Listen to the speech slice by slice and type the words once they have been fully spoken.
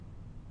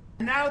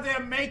Now they're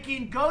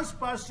making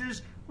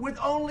Ghostbusters with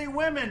only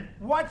women.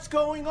 What's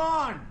going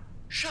on?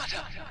 Shut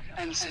up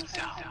and sit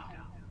down.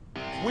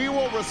 We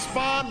will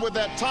respond with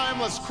that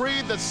timeless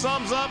creed that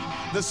sums up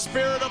the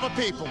spirit of a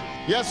people.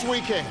 Yes, we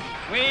can.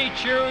 We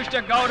choose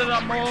to go to the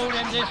moon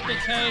in this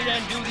decade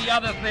and do the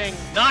other thing,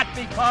 not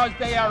because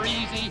they are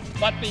easy,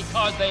 but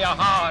because they are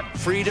hard.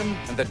 Freedom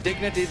and the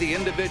dignity of the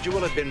individual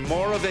have been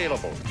more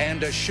available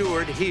and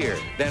assured here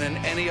than in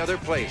any other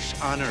place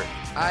on Earth.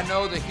 I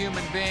know the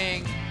human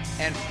being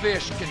and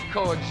fish can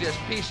coexist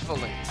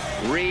peacefully.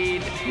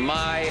 Read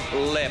my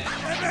lips.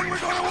 And then we're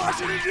going to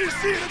Washington,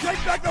 D.C. to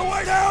take back the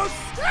White House.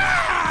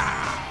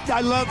 Ah!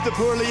 I love the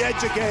poorly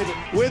educated.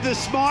 We're the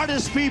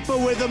smartest people.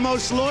 We're the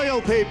most loyal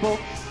people.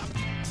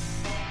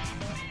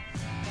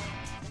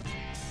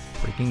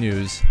 Breaking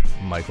news,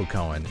 Michael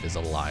Cohen is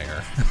a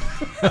liar.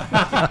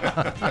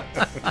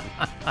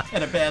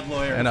 And a bad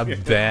lawyer. And a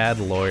bad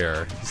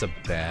lawyer. He's a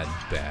bad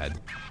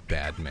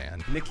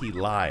man. Nick, he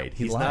lied.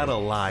 He's lied. Not a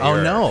liar.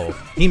 Oh, no.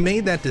 He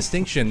made that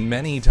distinction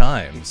many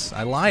times.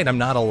 I lied. I'm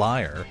not a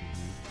liar.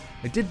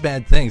 I did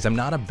bad things. I'm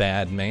not a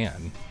bad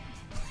man.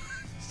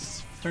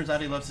 Turns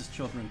out he loves his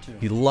children, too.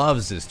 He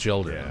loves his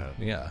children.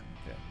 Yeah.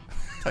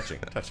 Touching.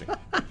 I'm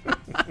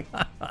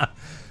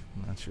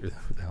not sure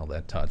who the hell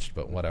that touched,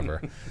 but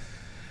whatever.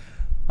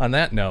 On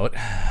that note,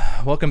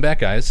 welcome back,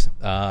 guys.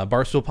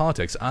 Barstool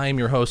Politics. I'm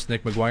your host,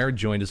 Nick McGuire,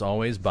 joined as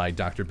always by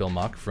Dr. Bill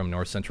Muck from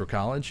North Central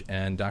College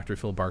and Dr.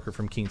 Phil Barker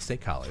from Keene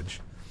State College.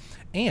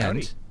 And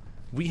Howdy.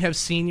 we have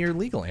senior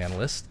legal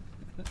analyst,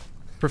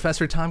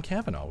 Professor Tom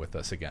Cavenagh, with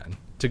us again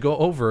to go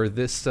over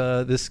this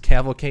this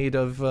cavalcade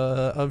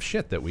of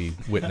shit that we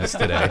witnessed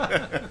today.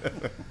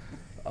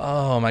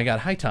 Oh, my God.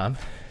 Hi, Tom.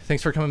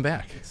 Thanks for coming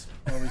back. It's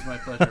always my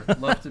pleasure.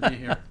 Love to be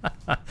here.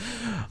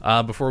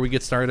 Before we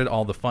get started,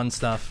 all the fun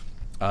stuff.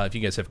 If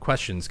you guys have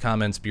questions,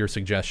 comments, beer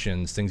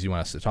suggestions, things you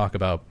want us to talk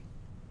about,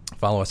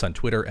 follow us on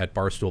Twitter at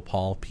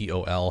BarstoolPol,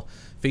 P-O-L,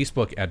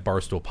 Facebook at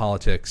Barstool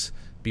Politics.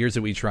 Beers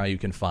that we try you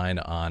can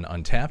find on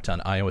Untapped on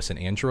iOS and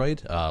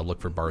Android.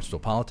 Look for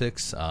Barstool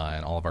Politics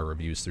and all of our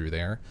reviews through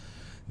there.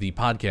 The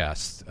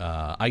podcast,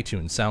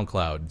 iTunes,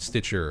 SoundCloud,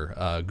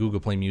 Stitcher, Google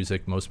Play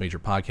Music, most major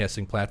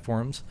podcasting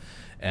platforms.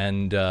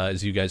 And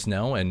as you guys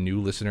know, and new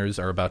listeners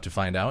are about to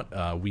find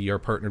out, we are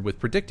partnered with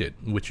Predicted,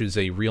 which is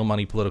a real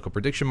money political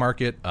prediction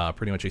market,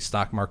 pretty much a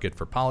stock market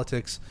for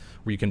politics,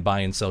 where you can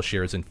buy and sell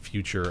shares in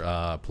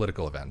future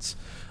political events.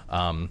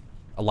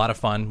 A lot of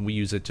fun. We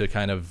use it to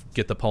kind of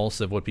get the pulse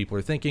of what people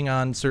are thinking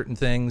on certain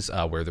things,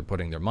 where they're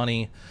putting their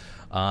money.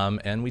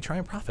 And we try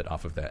and profit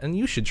off of that. And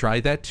you should try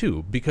that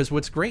too, because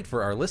what's great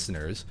for our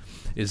listeners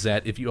is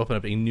that if you open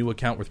up a new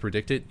account with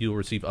Predicted, you'll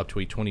receive up to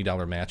a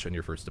 $20 match on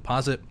your first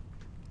deposit.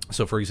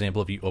 So, for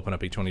example, if you open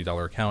up a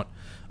 $20 account,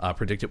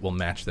 Predicted will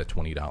match that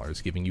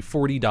 $20, giving you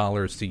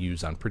 $40 to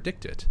use on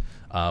Predicted,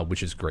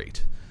 which is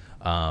great.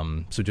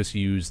 So just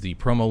use the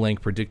promo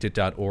link,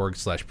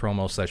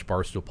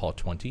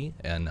 predicted.org/promo/barstoolpaul20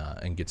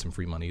 and get some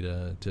free money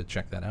to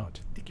check that out.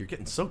 I think you're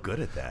getting so good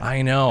at that.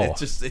 I know.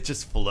 It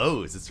just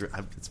flows. It's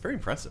very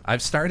impressive.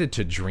 I've started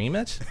to dream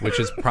it, which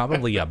is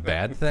probably a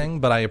bad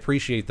thing, but I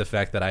appreciate the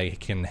fact that I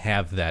can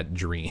have that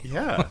dream.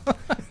 Yeah.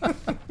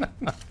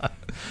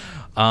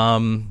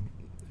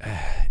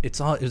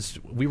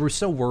 We were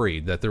so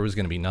worried that there was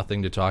going to be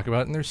nothing to talk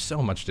about, and there's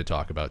so much to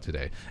talk about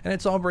today. And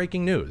it's all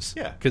breaking news.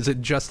 Yeah. Because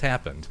it just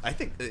happened. I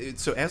think,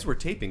 so as we're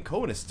taping,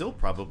 Cohen is still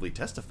probably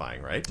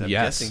testifying, right? I'm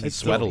yes, guessing he's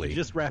sweatily. He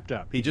just wrapped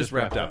up. He just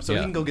wrapped up. So yeah.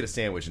 he can go get a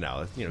sandwich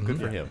now. Good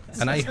for him.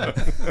 And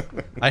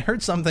I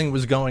heard something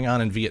was going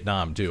on in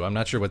Vietnam, too. I'm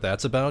not sure what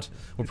that's about.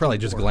 We'll probably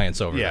just glance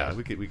over that. Yeah,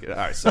 we could. All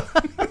right, so,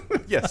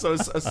 so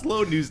it's a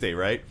slow news day,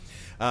 right?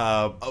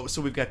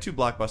 So we've got two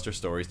blockbuster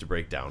stories to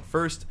break down.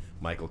 First,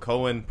 Michael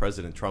Cohen,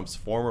 President Trump's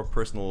former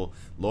personal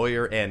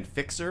lawyer and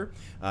fixer.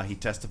 He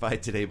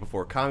testified today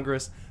before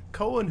Congress.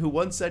 Cohen, who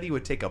once said he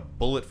would take a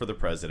bullet for the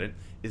president,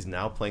 is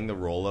now playing the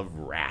role of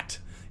rat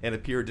and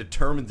appeared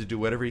determined to do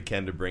whatever he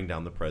can to bring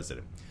down the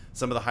president.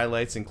 Some of the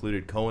highlights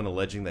included Cohen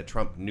alleging that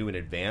Trump knew in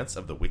advance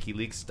of the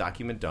WikiLeaks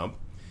document dump,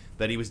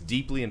 that he was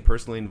deeply and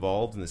personally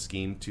involved in the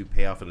scheme to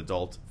pay off an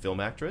adult film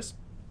actress,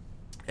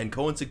 and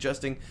Cohen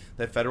suggesting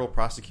that federal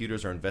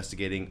prosecutors are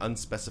investigating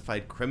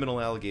unspecified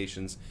criminal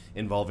allegations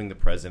involving the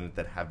president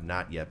that have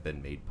not yet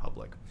been made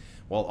public.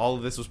 While all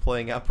of this was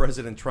playing out,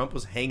 President Trump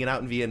was hanging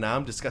out in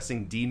Vietnam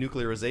discussing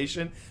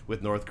denuclearization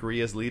with North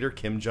Korea's leader,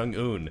 Kim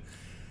Jong-un.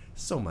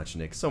 So much,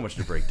 Nick. So much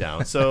to break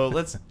down. So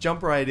let's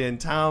jump right in.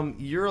 Tom,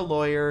 you're a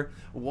lawyer.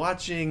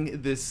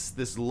 Watching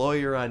this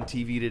lawyer on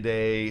TV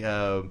today,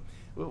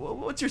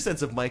 what's your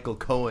sense of Michael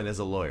Cohen as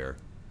a lawyer?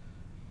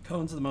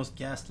 Cohen's the most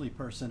ghastly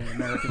person in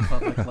American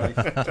public life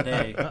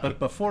today. But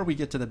before we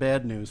get to the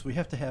bad news, we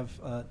have to have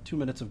 2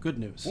 minutes of good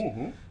news.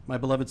 Mm-hmm. My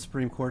beloved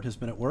Supreme Court has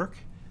been at work,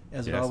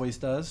 as it always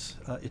does.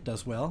 It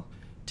does well.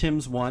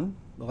 Tim's won.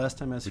 The last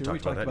time I was here, we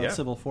talked about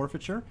civil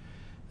forfeiture.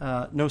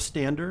 No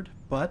standard,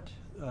 but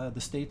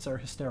the states are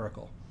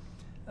hysterical.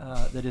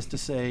 That is to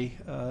say,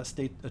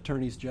 state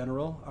attorneys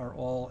general are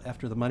all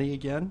after the money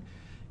again.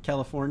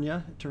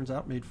 California, it turns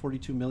out, made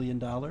 $42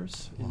 million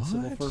in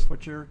civil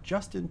forfeiture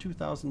just in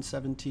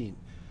 2017.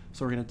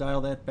 So we're going to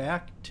dial that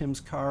back. Tim's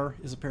car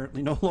is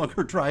apparently no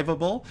longer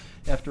drivable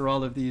after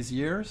all of these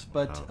years,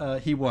 but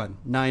he won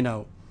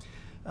 9-0.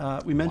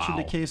 We mentioned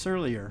a case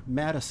earlier,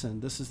 Madison.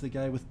 This is the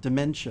guy with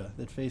dementia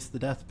that faced the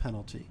death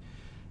penalty.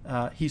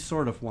 He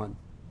sort of won,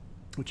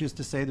 which is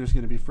to say there's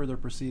going to be further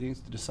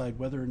proceedings to decide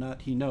whether or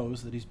not he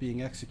knows that he's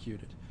being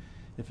executed.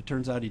 If it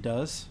turns out he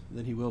does,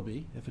 then he will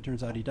be. If it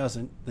turns out he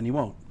doesn't, then he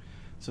won't.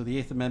 So the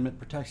Eighth Amendment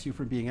protects you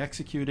from being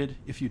executed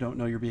if you don't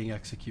know you're being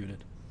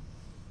executed.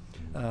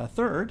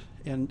 Third,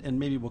 and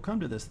maybe we'll come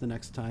to this the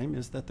next time,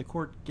 is that the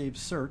court gave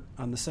cert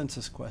on the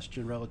census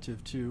question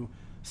relative to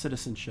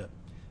citizenship.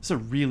 It's a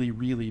really,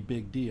 really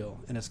big deal,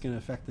 and it's going to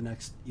affect the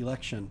next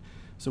election.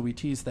 So we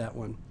teased that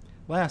one.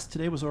 Last,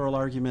 today was oral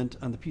argument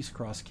on the Peace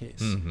Cross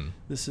case. Mm-hmm.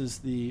 This is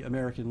the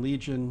American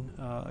Legion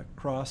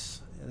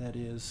cross that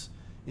is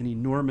an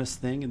enormous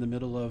thing in the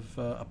middle of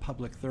a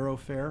public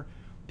thoroughfare.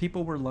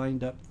 People were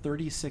lined up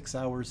 36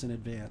 hours in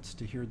advance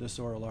to hear this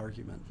oral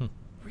argument.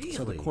 Really?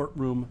 So the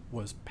courtroom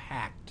was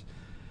packed.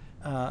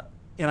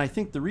 And I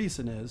think the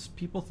reason is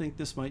people think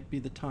this might be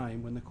the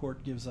time when the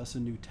court gives us a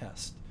new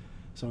test.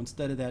 So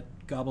instead of that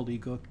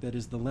gobbledygook that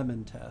is the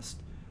lemon test,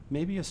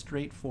 maybe a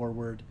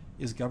straightforward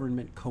is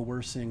government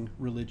coercing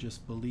religious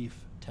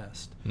belief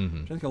test,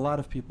 which I think a lot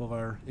of people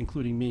are,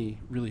 including me,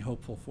 really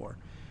hopeful for.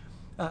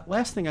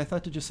 Last thing, I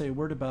thought to just say a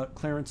word about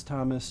Clarence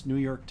Thomas, New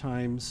York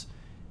Times,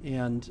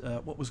 and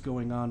what was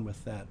going on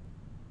with that.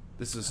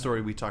 This is a story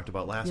we talked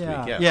about last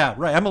week. Yeah,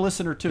 right. I'm a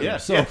listener too. Yeah,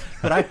 so,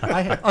 but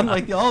I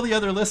unlike all the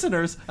other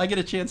listeners, I get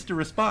a chance to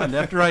respond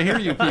after I hear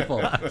you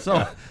people.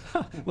 So,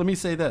 let me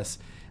say this.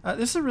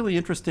 This is a really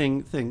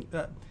interesting thing.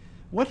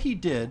 What he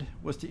did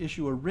was to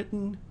issue a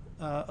written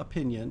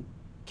opinion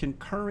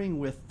concurring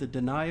with the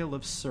denial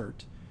of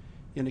cert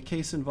in a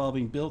case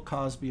involving Bill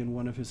Cosby and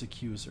one of his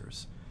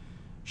accusers.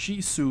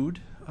 She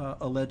sued,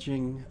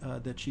 alleging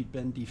that she'd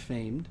been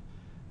defamed.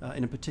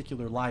 In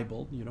particular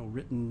libel,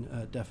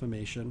 written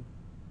defamation.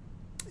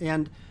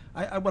 And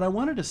what I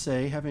wanted to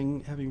say,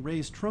 having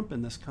raised Trump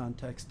in this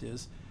context,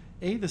 is,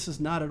 A, this is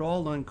not at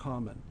all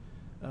uncommon.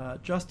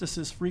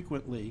 Justices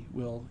frequently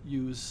will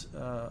use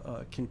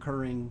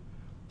concurring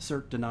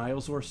cert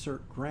denials or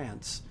cert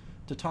grants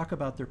to talk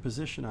about their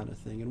position on a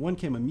thing. And one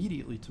came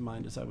immediately to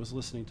mind as I was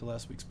listening to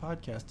last week's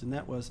podcast, and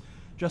that was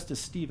Justice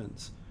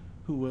Stevens,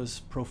 who was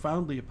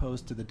profoundly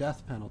opposed to the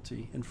death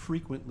penalty and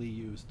frequently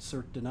used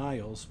cert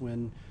denials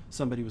when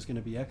somebody was going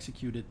to be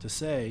executed to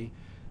say,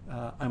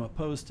 I'm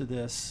opposed to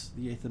this,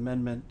 the Eighth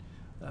Amendment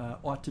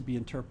ought to be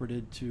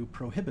interpreted to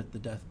prohibit the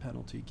death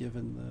penalty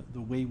given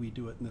the way we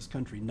do it in this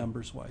country,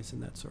 numbers-wise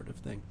and that sort of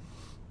thing.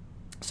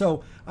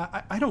 So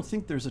I don't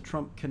think there's a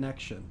Trump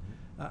connection.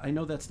 I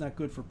know that's not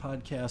good for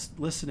podcast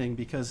listening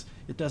because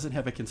it doesn't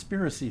have a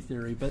conspiracy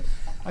theory, but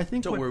I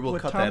think what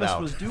Thomas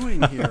was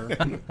doing here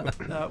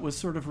was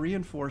sort of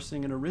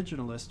reinforcing an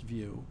originalist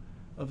view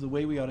of the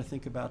way we ought to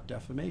think about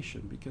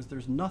defamation, because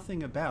there's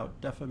nothing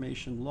about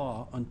defamation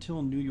law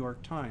until New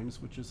York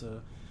Times, which is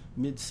a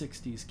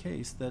mid-'60s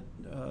case, that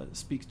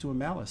speaks to a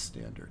malice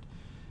standard.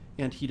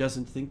 And he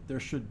doesn't think there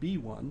should be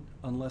one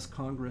unless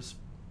Congress,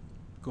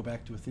 go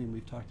back to a theme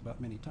we've talked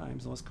about many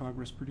times, unless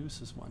Congress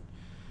produces one.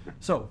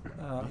 So,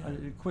 a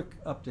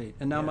quick update.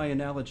 And now my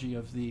analogy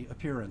of the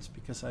appearance,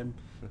 because I'm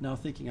now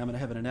thinking I'm going to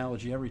have an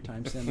analogy every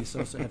time, Sammy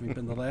Sosa having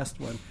been the last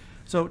one.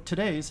 So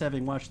today's,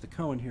 having watched the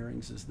Cohen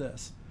hearings, is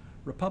this.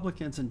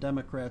 Republicans and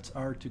Democrats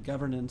are to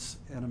governance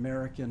and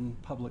American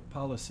public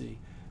policy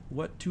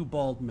what two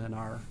bald men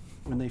are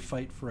when they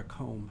fight for a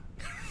comb.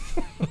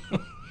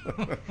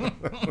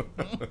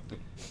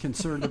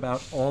 Concerned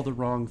about all the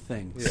wrong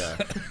things. Yeah.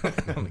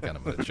 I'm kind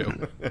of a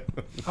joke.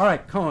 All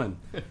right, Cohen.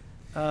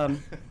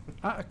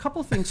 A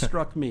couple things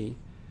struck me.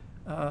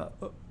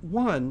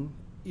 One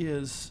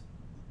is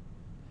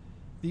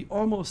the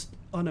almost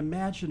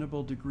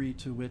unimaginable degree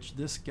to which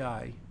this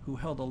guy, who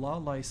held a law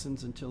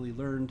license until he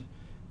learned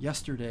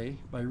yesterday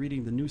by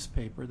reading the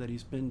newspaper that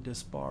he's been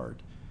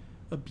disbarred,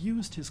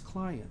 abused his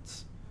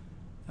clients.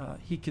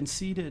 He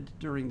conceded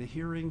during the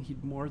hearing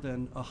he'd more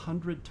than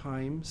 100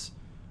 times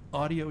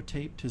audio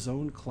taped his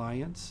own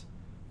clients.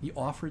 He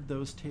offered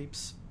those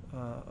tapes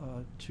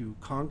to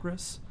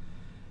Congress.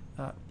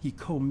 He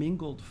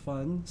commingled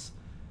funds.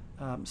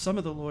 Some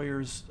of the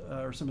lawyers,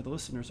 or some of the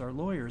listeners, are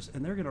lawyers,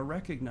 and they're going to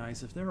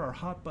recognize if there are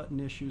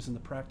hot-button issues in the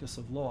practice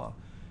of law,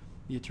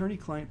 the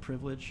attorney-client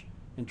privilege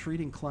and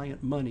treating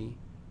client money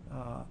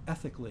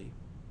ethically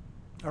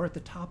are at the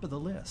top of the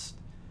list.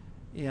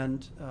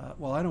 And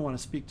while I don't want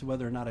to speak to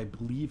whether or not I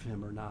believe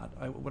him or not,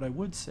 what I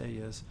would say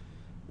is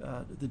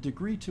the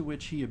degree to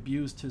which he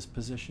abused his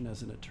position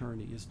as an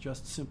attorney is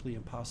just simply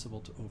impossible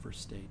to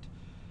overstate.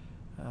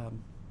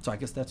 So I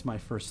guess that's my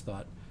first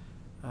thought.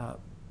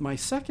 My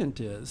second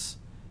is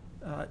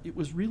it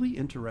was really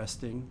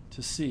interesting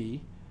to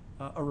see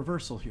a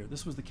reversal here.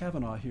 This was the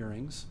Cavenagh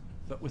hearings,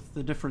 but with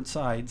the different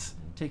sides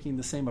taking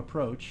the same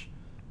approach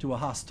to a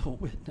hostile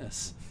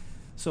witness.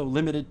 So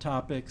limited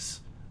topics,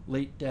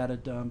 late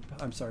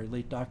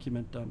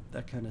document dump,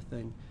 that kind of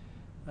thing.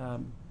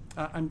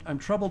 I'm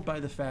troubled by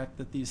the fact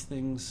that these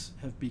things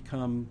have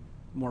become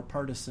more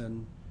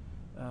partisan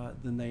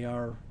than they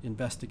are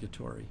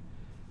investigatory.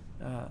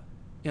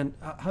 And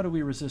how do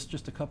we resist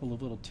just a couple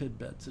of little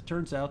tidbits? It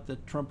turns out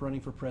that Trump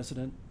running for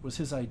president was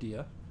his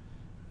idea.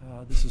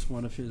 This is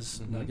one of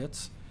his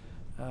nuggets.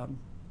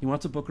 He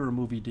wants a book or a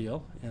movie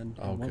deal, and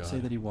won't say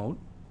that he won't.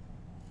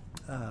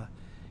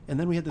 And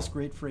then we had this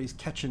great phrase,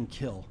 catch and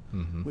kill,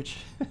 which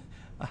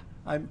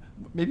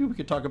maybe we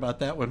could talk about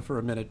that one for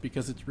a minute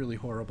because it's really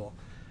horrible.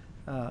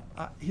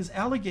 His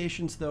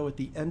allegations, though, at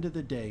the end of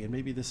the day, and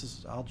maybe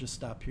I'll just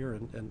stop here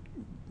and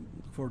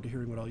look forward to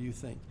hearing what all you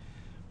think.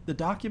 The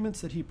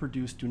documents that he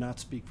produced do not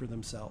speak for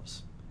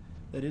themselves.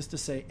 That is to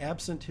say,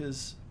 absent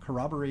his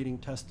corroborating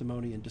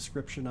testimony and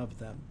description of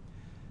them,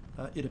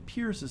 it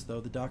appears as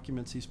though the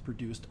documents he's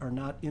produced are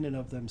not in and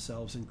of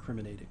themselves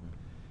incriminating.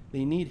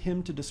 They need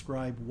him to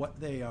describe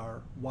what they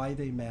are, why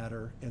they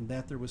matter, and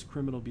that there was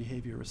criminal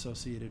behavior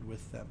associated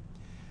with them.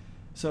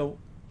 So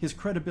his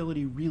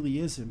credibility really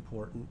is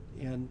important,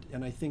 and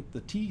I think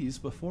the tease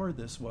before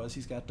this was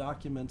he's got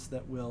documents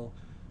that will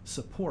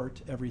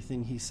support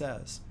everything he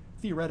says.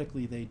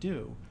 Theoretically they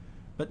do,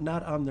 but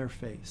not on their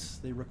face.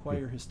 They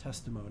require his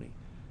testimony.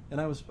 And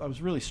I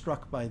was really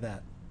struck by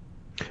that.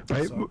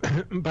 Right. So,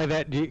 by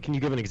that, can you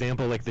give an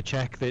example, like the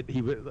check that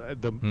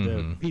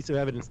the piece of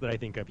evidence that I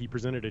think of? He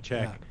presented a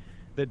check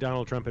that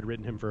Donald Trump had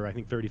written him for, I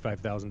think,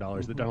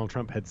 $35,000 that Donald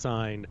Trump had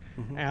signed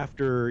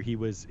after he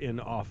was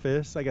in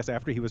office, I guess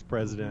after he was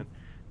president,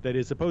 that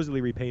is supposedly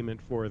repayment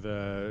for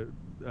the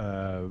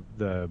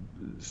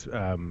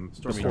Stormy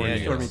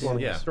Daniels.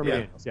 Stormy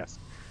Daniels, yes.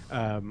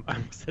 I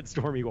said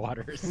Stormy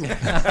Waters. And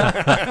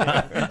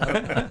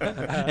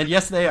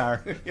yes, they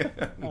are.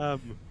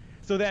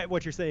 So that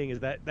what you're saying is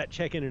that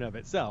check in and of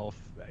itself,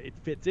 it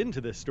fits into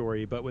this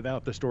story, but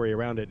without the story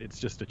around it, it's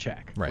just a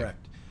check. Right.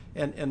 Correct.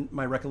 And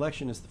my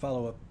recollection is the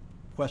follow-up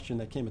question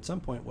that came at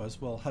some point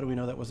was, well, how do we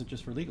know that wasn't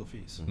just for legal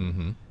fees?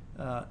 And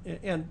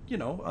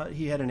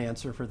he had an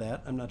answer for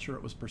that. I'm not sure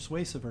it was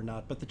persuasive or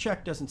not, but the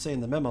check doesn't say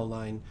in the memo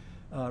line,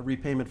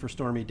 repayment for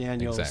Stormy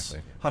Daniels,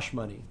 hush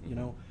money.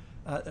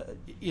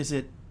 Is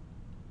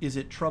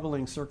it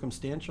troubling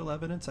circumstantial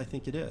evidence? I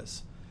think it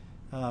is.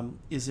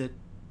 Is it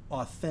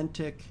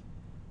authentic,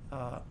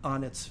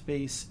 on its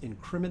face,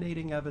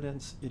 incriminating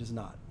evidence? It is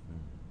not.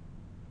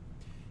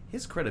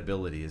 His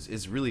credibility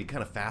is really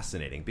kind of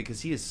fascinating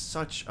because he is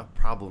such a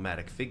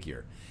problematic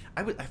figure.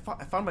 I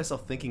found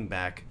myself thinking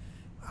back,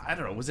 I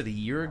don't know, was it a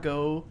year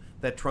ago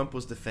that Trump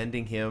was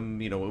defending him,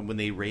 when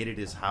they raided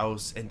his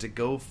house, and to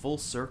go full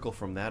circle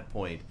from that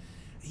point,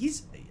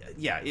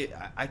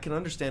 I can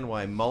understand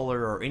why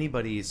Mueller or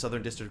anybody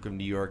Southern District of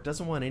New York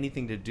doesn't want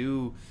anything to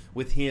do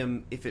with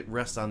him if it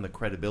rests on the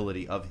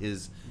credibility of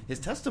his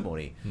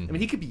testimony. I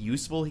mean, he could be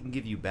useful, he can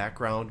give you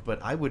background,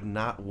 but I would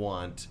not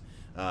want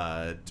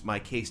my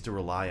case to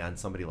rely on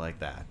somebody like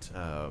that.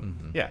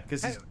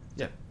 Because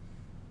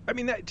I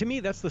mean, to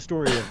me, that's the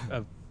story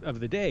of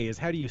the day, is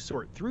how do you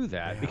sort through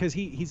that? Because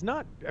he's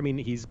not, I mean,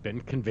 he's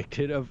been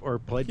convicted of or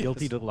pled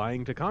guilty to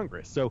lying to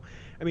Congress. So,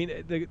 I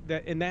mean,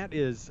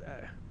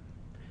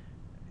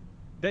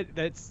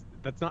 that's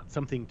not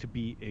something to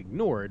be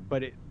ignored,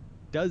 but it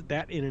does,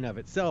 that in and of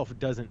itself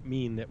doesn't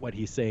mean that what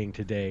he's saying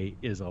today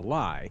is a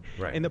lie.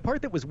 Right. And the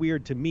part that was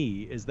weird to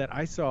me is that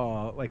I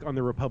saw, like on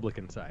the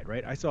Republican side,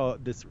 right, I saw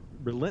this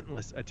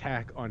relentless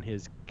attack on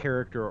his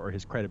character or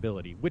his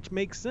credibility, which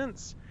makes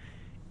sense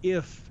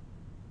if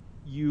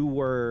you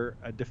were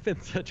a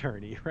defense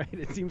attorney, right?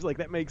 It seems like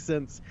that makes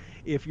sense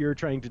if you're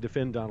trying to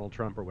defend Donald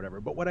Trump or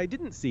whatever. But what I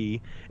didn't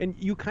see, and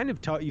you kind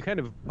of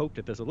poked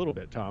at this a little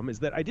bit, Tom, is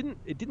that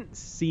it didn't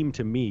seem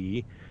to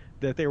me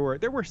that there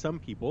were some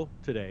people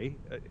today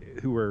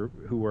who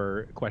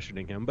were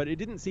questioning him, but it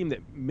didn't seem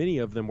that many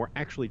of them were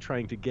actually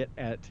trying to get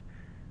at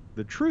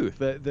the truth,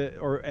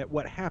 or at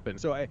what happened.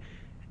 So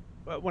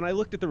when I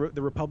looked at the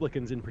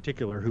Republicans in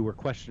particular who were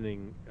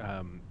questioning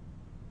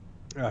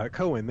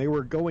Cohen, they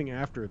were going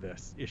after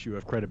this issue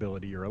of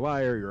credibility. You're a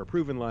liar, you're a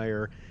proven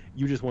liar,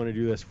 you just want to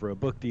do this for a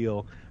book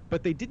deal.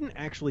 But they didn't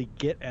actually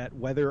get at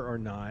whether or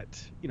not,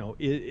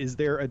 is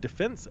there a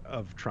defense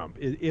of Trump?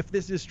 If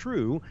this is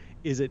true,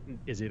 is it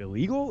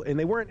illegal? And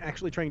they weren't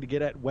actually trying to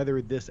get at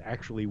whether this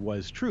actually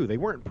was true. They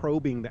weren't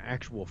probing the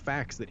actual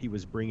facts that he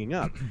was bringing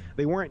up.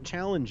 They weren't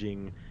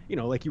challenging,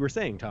 like you were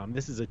saying, Tom,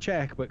 this is a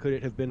check, but could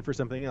it have been for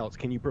something else?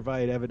 Can you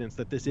provide evidence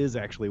that this is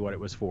actually what it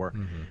was for?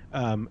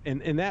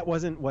 And that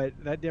wasn't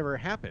that never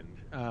happened.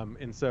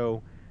 And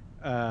so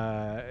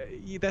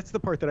that's the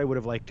part that I would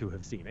have liked to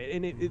have seen.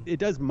 And it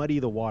does muddy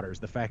the waters,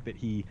 the fact that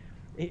he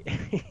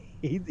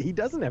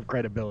doesn't have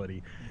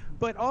credibility.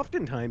 But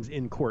oftentimes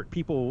in court,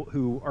 people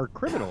who are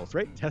criminals,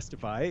 right,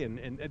 testify,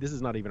 and this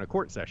is not even a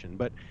court session,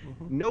 but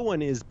no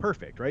one is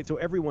perfect, right? So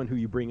everyone who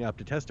you bring up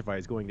to testify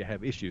is going to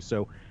have issues.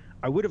 So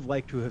I would have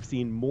liked to have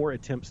seen more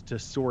attempts to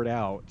sort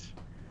out,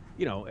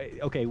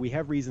 okay, we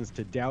have reasons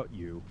to doubt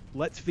you.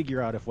 Let's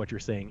figure out if what you're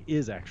saying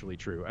is actually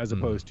true, as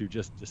opposed to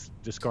just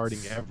discarding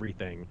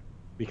everything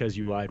because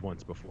you lied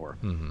once before.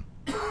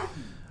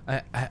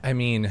 I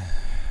mean,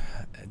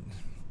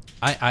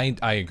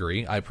 I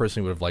agree. I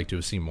personally would have liked to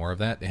have seen more of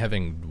that.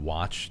 Having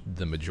watched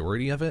the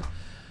majority of it,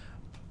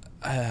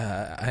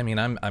 I mean,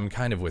 I'm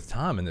kind of with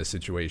Tom in this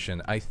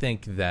situation. I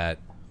think that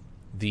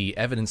the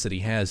evidence that he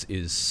has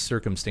is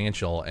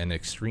circumstantial and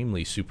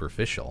extremely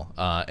superficial,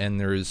 and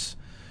there's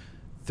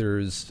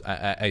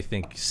I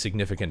think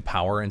significant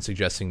power in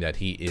suggesting that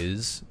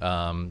he's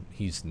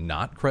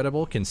not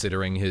credible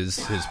considering his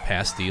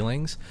past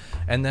dealings,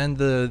 and then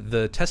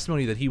the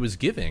testimony that he was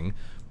giving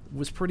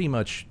was pretty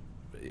much,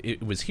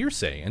 it was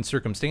hearsay and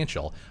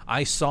circumstantial.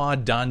 I saw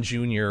Don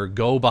Jr.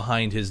 go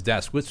behind his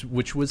desk,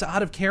 which was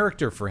out of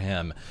character for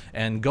him,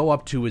 and go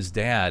up to his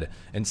dad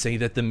and say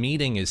that the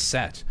meeting is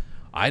set.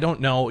 I don't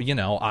know,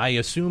 I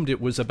assumed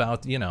it was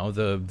about,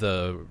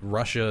 the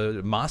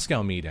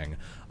Russia-Moscow meeting.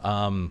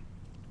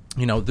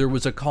 There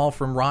was a call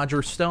from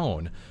Roger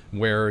Stone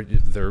where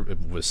there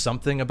was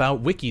something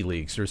about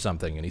WikiLeaks or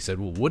something, and he said,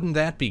 well, wouldn't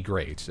that be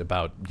great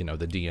about, the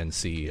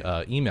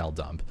DNC email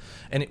dump?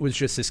 And it was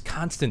just this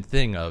constant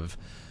thing of,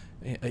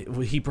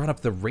 he brought up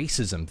the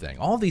racism thing,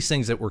 all these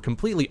things that were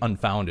completely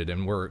unfounded,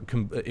 and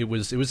it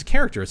was a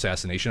character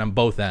assassination on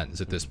both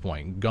ends at this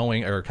point,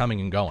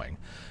 coming and going.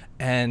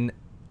 And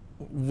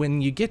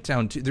when you get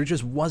down to, there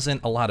just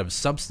wasn't a lot of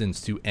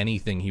substance to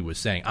anything he was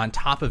saying, on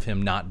top of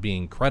him not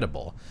being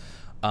credible.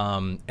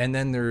 And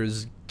then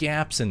there's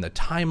gaps in the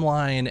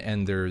timeline,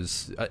 and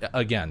there's,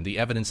 again, the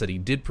evidence that he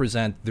did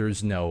present,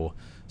 there's no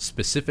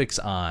specifics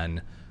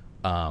on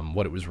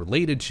what it was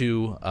related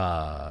to,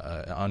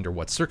 under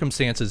what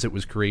circumstances it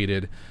was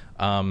created.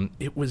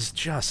 It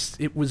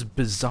was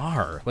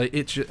bizarre. Like,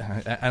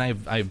 and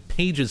I have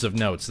pages of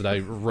notes that I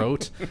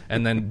wrote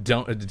and then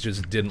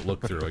just didn't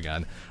look through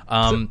again.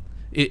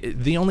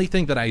 The only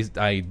thing that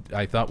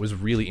I thought was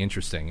really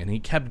interesting, and he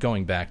kept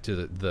going back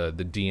to the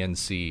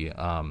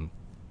DNC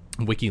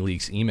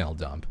WikiLeaks email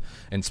dump,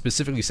 and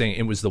specifically saying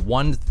it was the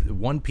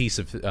one piece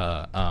of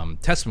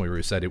testimony where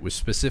he said it was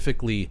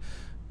specifically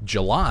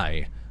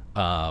July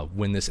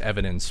when this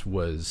evidence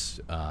was,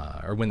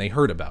 or when they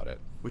heard about it.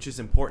 Which is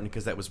important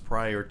because that was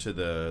prior to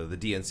the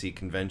DNC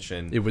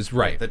convention. It was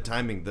right. The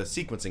timing, the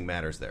sequencing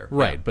matters there.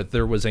 Right, yeah. But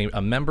there was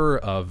a member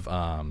of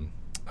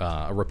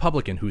a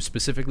Republican who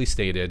specifically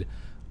stated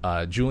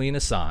Julian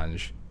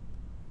Assange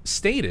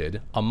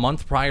stated a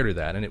month prior to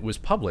that, and it was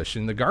published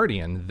in The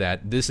Guardian,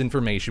 that this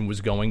information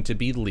was going to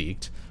be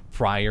leaked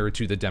prior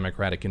to the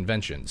Democratic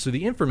convention. So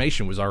the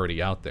information was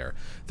already out there.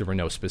 There were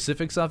no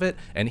specifics of it,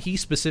 and he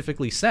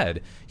specifically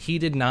said he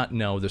did not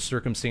know the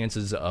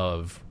circumstances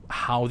of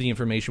how the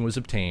information was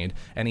obtained,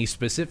 and he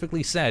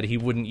specifically said he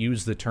wouldn't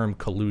use the term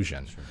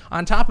collusion. Sure.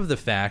 On top of the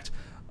fact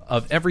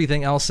of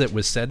everything else that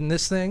was said in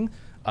this thing,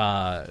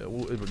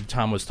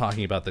 Tom was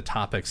talking about the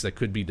topics that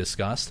could be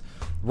discussed.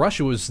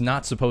 Russia was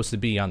not supposed to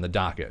be on the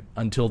docket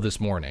until this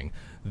morning.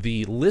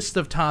 The list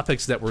of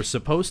topics that were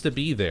supposed to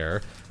be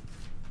there,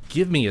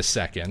 give me a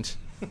second.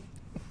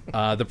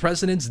 The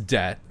president's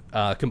debt,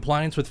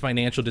 compliance with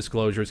financial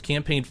disclosures,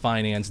 campaign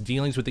finance,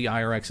 dealings with the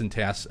IRS and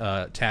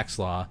tax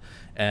law,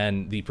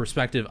 and the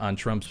perspective on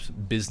Trump's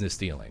business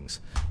dealings,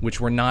 which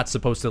were not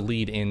supposed to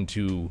lead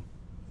into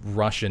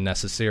Russia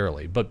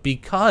necessarily. But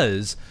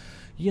because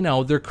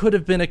there could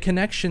have been a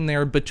connection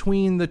there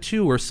between the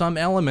two, or some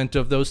element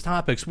of those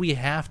topics, we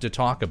have to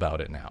talk about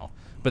it now.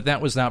 But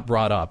that was not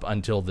brought up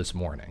until this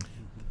morning.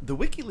 The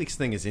WikiLeaks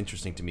thing is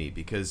interesting to me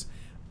because,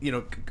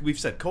 we've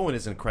said Cohen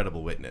is an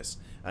incredible witness.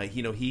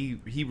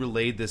 He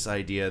relayed this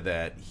idea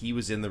that he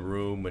was in the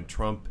room when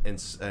Trump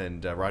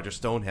and Roger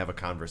Stone have a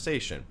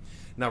conversation.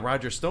 Now,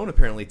 Roger Stone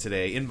apparently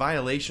today, in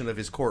violation of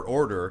his court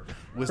order,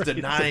 was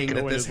denying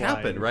that this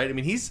happened. Right? I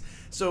mean, he's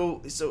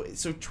so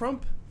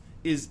Trump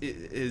is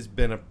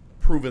been a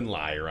proven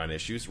liar on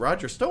issues.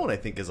 Roger Stone, I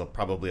think, is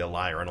probably a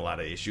liar on a lot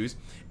of issues.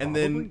 And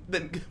then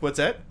what's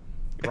that?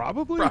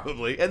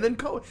 Probably. And then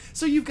Cohen.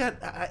 So you've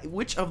got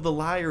which of the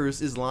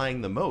liars is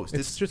lying the most?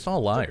 It's just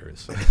all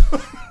liars.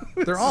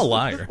 They're all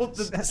liars. Well,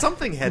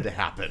 something had to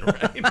happen,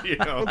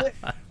 right?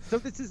 So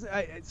this is.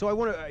 I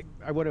want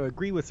to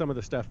agree with some of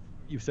the stuff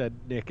you said,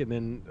 Nick, and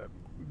then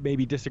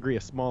maybe disagree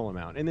a small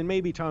amount, and then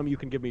maybe Tom, you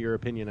can give me your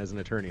opinion as an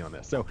attorney on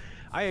this. So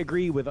I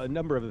agree with a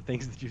number of the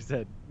things that you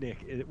said,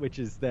 Nick, which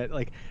is that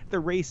the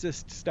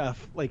racist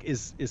stuff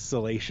is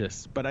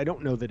salacious, but I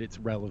don't know that it's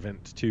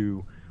relevant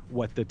to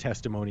what the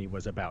testimony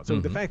was about. So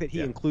the fact that he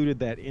included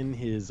that in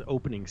his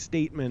opening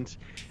statement,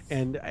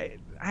 and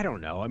I don't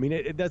know. I mean,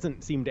 it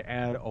doesn't seem to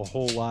add a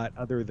whole lot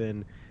other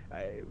than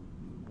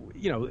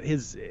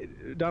his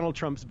Donald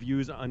Trump's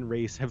views on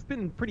race have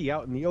been pretty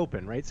out in the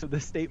open, right? So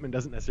this statement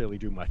doesn't necessarily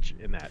do much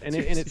in that, and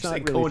it's not.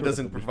 Really Cohen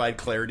doesn't provide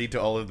clarity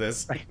to all of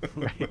this,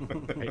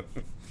 right.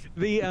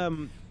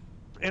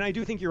 And I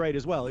do think you're right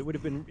as well. It would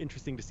have been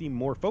interesting to see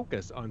more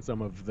focus on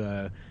some of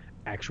the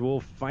actual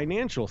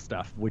financial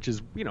stuff, which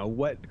is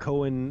what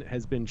Cohen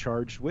has been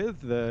charged with,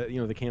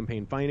 the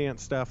campaign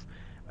finance stuff.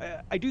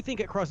 I do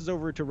think it crosses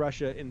over to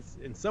Russia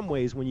in some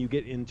ways when you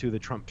get into the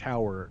Trump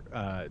Tower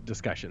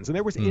discussions. And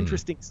there was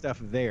interesting stuff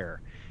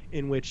there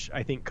in which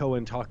I think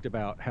Cohen talked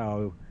about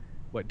how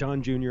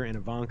Don Jr. and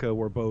Ivanka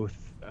were both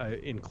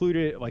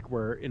included, like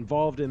were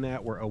involved in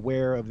that, were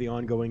aware of the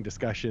ongoing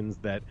discussions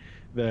that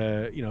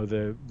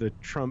the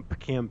Trump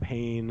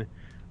campaign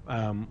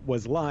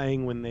was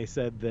lying when they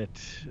said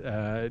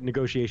that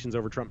negotiations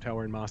over Trump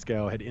Tower in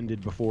Moscow had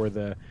ended before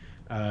the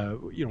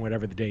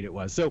whatever the date it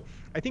was. So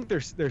I think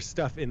there's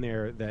stuff in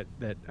there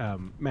that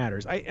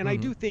matters. I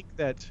do think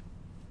that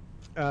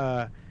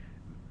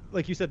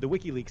like you said, the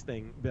WikiLeaks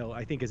thing, Bill,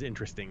 I think is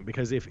interesting,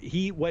 because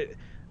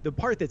the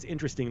part that's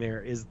interesting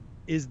there is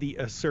the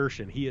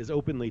assertion. He is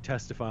openly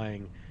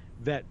testifying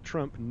that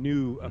Trump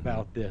knew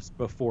about this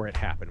before it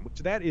happened, which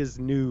that is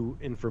new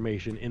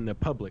information in the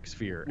public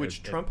sphere.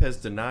 Which Trump has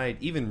denied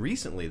even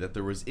recently that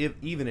there was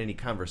even any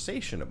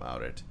conversation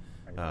about it.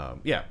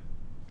 Yeah.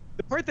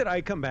 The part that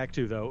I come back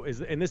to, though,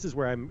 is, and this is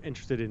where I'm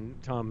interested in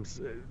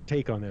Tom's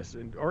take on this,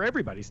 or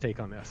everybody's take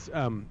on this,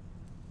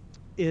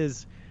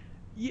 is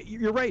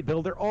you're right,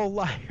 Bill. They're all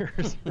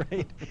liars,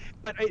 right?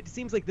 But it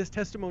seems like this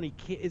testimony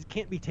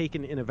can't be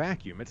taken in a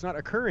vacuum. It's not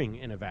occurring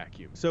in a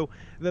vacuum. So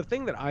the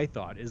thing that I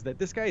thought is that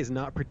this guy is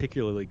not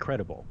particularly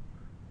credible.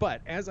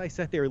 But as I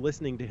sat there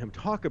listening to him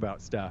talk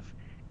about stuff,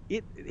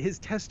 his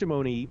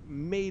testimony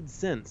made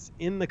sense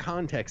in the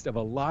context of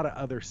a lot of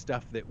other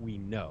stuff that we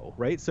know,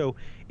 right? So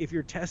if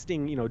you're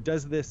testing,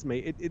 does this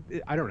make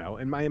it? I don't know.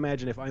 And I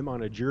imagine if I'm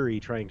on a jury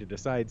trying to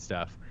decide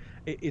stuff,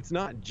 it's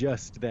not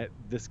just that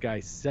this guy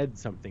said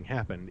something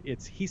happened.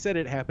 It's he said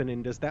it happened,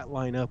 and does that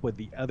line up with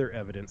the other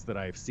evidence that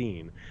I've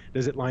seen?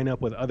 Does it line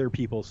up with other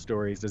people's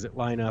stories? Does it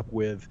line up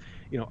with,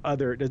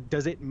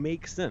 does it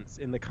make sense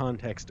in the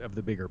context of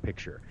the bigger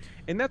picture?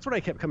 And that's what I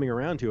kept coming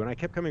around to. And I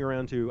kept coming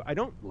around to, I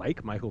don't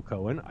like Michael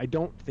Cohen. I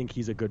don't think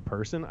he's a good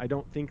person. I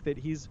don't think that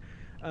he's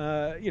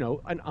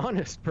an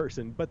honest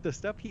person, but the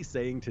stuff he's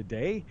saying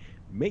today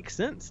makes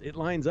sense. It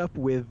lines up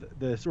with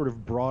the sort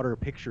of broader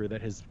picture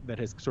that has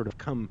sort of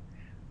come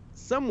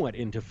somewhat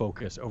into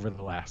focus over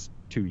the last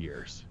 2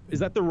 years. Is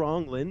that the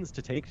wrong lens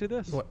to take to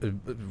this? Well,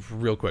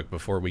 real quick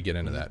before we get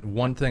into that,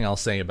 one thing I'll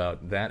say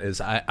about that is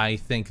I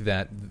think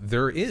that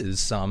there is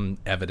some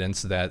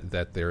evidence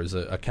that there's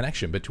a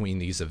connection between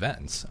these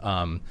events.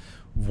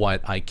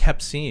 What I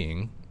kept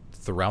seeing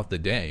throughout the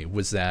day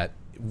was that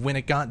when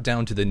it got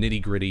down to the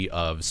nitty-gritty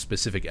of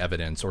specific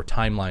evidence or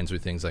timelines or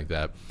things like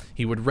that,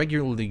 he would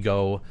regularly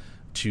go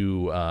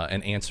to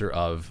an answer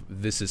of,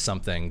 this is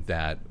something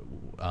that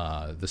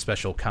the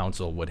special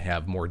counsel would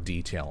have more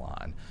detail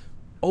on,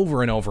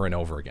 over and over and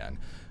over again.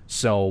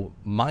 So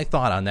my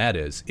thought on that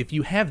is, if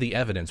you have the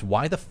evidence,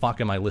 why the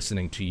fuck am I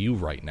listening to you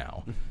right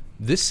now?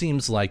 This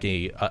seems like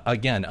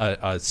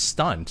a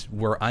stunt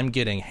where I'm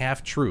getting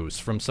half-truths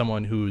from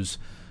someone who's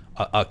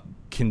a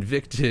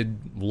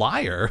convicted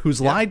liar who's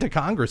lied to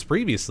Congress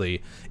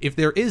previously. If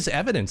there is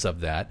evidence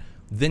of that,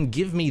 then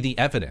give me the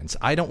evidence.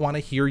 I don't want to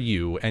hear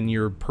you and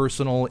your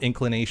personal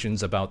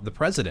inclinations about the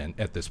president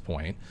at this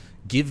point.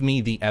 Give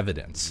me the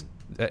evidence.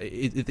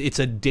 It's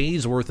a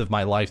day's worth of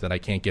my life that I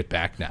can't get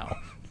back now.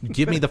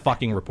 Give me the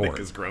fucking report. Nick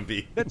is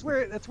grumpy. That's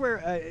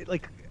where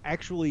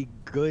actually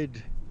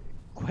good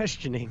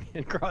questioning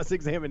and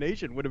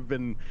cross-examination would have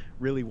been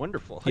really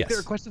wonderful. There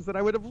are questions that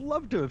I would have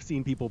loved to have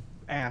seen people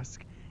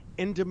ask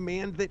and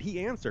demand that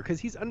he answer, because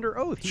he's under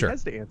oath. He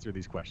has to answer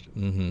these questions.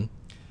 Mm-hmm.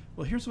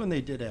 Well, here's when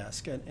they did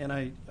ask, and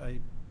I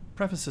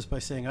preface this by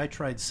saying I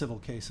tried civil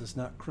cases,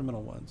 not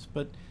criminal ones.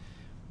 But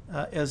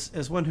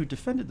as one who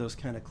defended those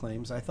kind of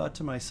claims, I thought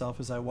to myself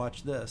as I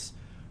watched this,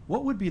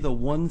 what would be the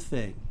one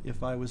thing,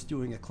 if I was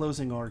doing a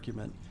closing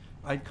argument,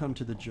 I'd come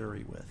to the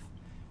jury with?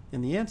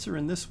 And the answer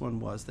in this one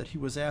was that he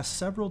was asked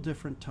several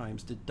different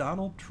times, did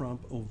Donald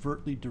Trump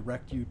overtly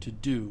direct you to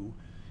do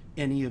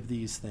any of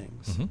these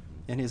things? Mm-hmm.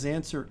 And his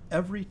answer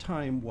every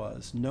time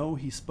was, no,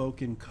 he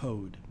spoke in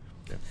code.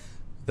 Yeah.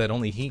 That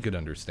only he could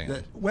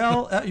understand.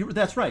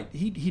 That's right.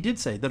 He did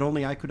say that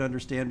only I could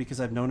understand because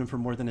I've known him for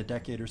more than a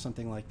decade or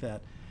something like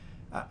that.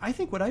 I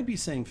think what I'd be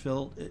saying,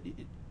 Phil,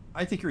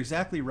 I think you're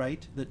exactly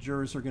right that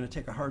jurors are going to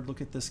take a hard look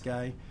at this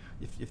guy,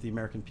 if the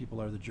American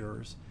people are the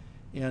jurors,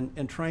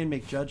 and try and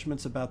make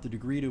judgments about the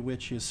degree to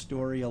which his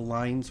story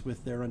aligns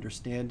with their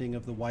understanding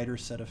of the wider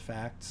set of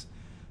facts.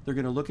 They're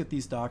going to look at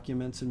these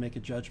documents and make a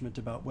judgment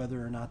about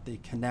whether or not they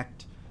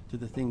connect to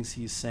the things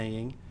he's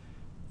saying.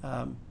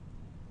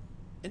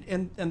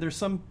 And there's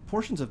some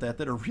portions of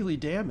that are really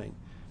damning.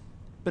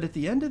 But at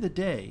the end of the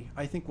day,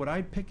 I think what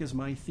I'd pick as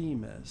my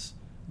theme is,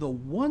 the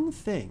one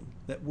thing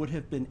that would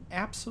have been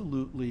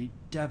absolutely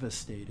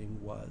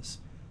devastating was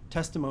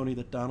testimony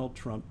that Donald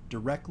Trump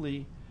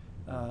directly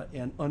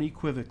and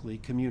unequivocally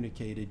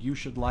communicated, you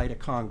should lie to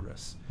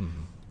Congress.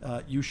 Mm-hmm.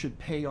 You should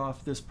pay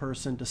off this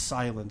person to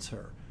silence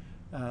her.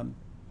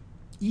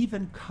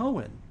 Even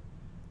Cohen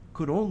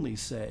could only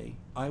say,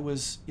 I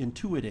was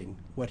intuiting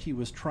what he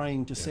was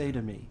trying to say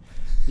to me,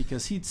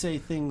 because he'd say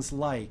things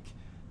like,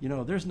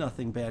 there's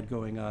nothing bad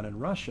going on in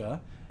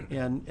Russia,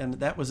 and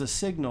that was a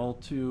signal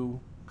to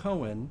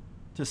Cohen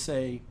to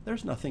say,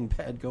 there's nothing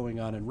bad going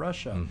on in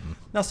Russia. Mm-hmm.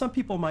 Now, some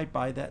people might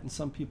buy that and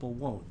some people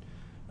won't.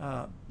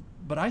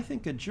 But I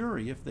think a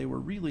jury, if it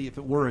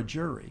were a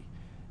jury,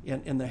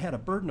 and they had a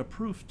burden of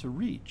proof to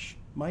reach,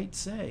 might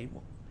say,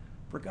 well,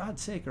 for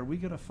God's sake, are we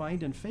going to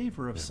find in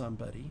favor of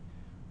somebody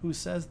who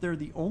says they're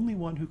the only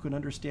one who can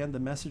understand the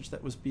message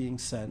that was being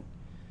sent,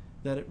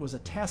 that it was a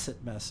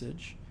tacit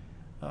message,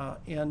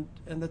 and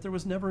that there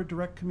was never a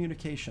direct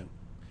communication?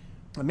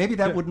 Maybe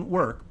that wouldn't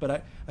work,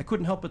 but I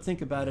couldn't help but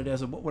think about it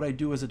as what would I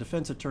do as a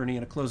defense attorney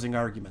in a closing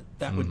argument?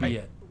 That would be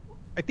it.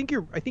 I think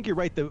you're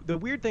right. The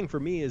weird thing for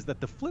me is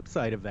that the flip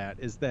side of that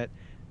is that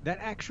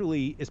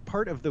actually is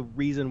part of the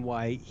reason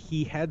why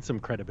he had some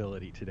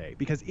credibility today.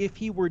 Because if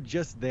he were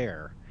just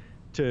there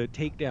to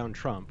take down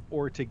Trump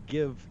or to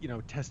give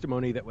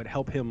testimony that would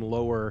help him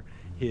lower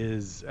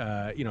his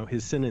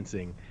his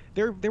sentencing,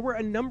 there were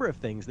a number of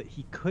things that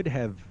he could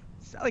have.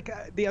 Like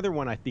the other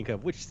one I think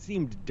of, which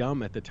seemed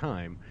dumb at the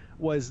time,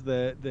 was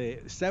the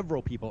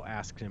several people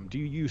asked him, "Do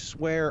you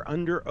swear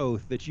under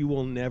oath that you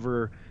will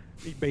never?"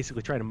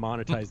 Basically trying to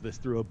monetize this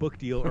through a book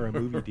deal or a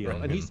movie deal.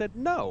 And he said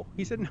no,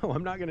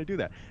 I'm not going to do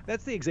that.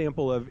 That's the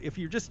example of, if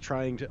you're just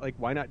trying to, like,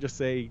 why not just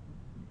say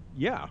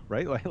yeah,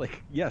 right?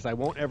 Like yes, I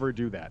won't ever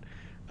do that.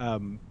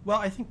 Well,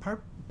 I think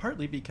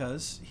partly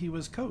because he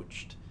was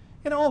coached,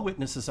 and all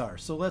witnesses are.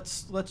 So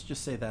let's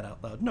just say that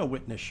out loud. No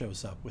witness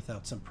shows up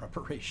without some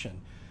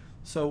preparation.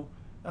 So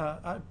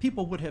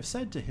people would have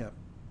said to him,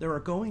 there are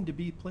going to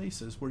be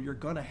places where you're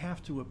going to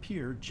have to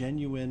appear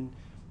genuine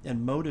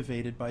and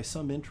motivated by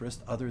some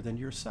interest other than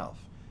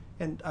yourself.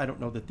 And I don't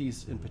know that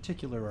these in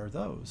particular are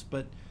those,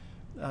 but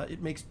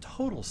it makes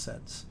total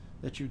sense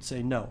that you'd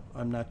say, no,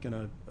 I'm not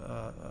going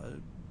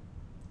to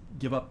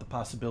give up the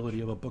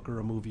possibility of a book or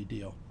a movie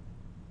deal.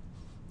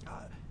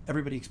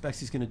 Everybody expects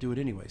he's going to do it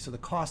anyway, so the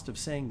cost of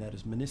saying that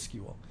is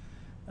minuscule.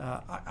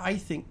 I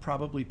think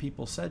probably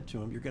people said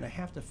to him, you're going to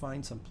have to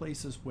find some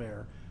places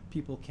where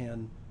people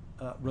can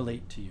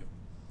relate to you.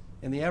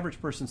 And the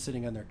average person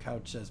sitting on their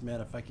couch says,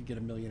 man, if I could get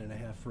 $1.5 million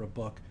for a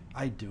book,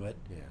 I'd do it.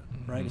 Yeah.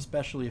 Right? Mm-hmm.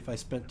 Especially if I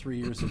spent 3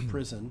 years in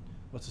prison.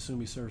 Let's assume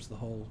he serves the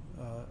whole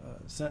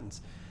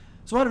sentence.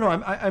 So I don't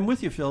know. I'm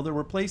with you, Phil. There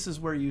were places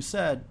where you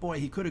said,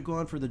 boy, he could have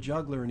gone for the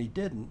juggler and he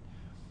didn't.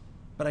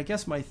 But I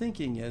guess my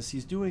thinking is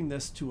he's doing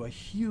this to a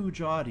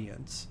huge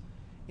audience.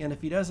 And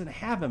if he doesn't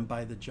have him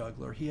by the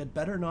juggler, he had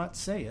better not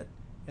say it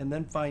and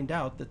then find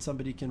out that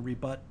somebody can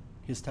rebut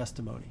his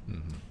testimony.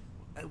 Mm-hmm.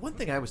 One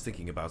thing I was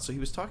thinking about, so he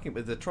was talking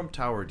about the Trump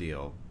Tower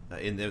deal,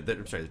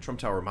 the Trump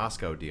Tower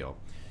Moscow deal.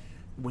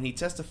 When he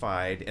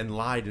testified and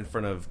lied in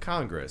front of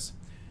Congress,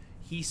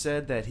 he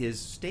said that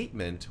his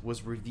statement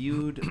was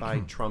reviewed by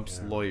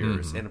Trump's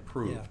lawyers and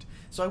approved. Yeah.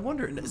 So I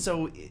wonder,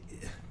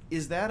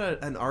 is that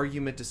an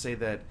argument to say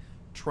that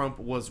Trump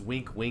was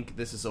wink, wink,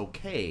 this is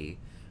okay?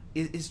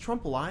 Is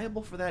Trump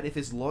liable for that if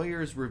his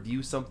lawyers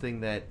review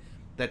something that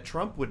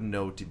Trump would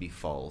know to be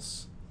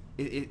false?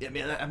 I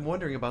mean, I'm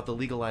wondering about the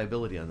legal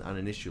liability on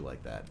an issue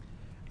like that.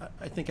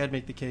 I think I'd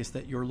make the case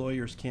that your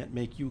lawyers can't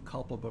make you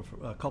culpable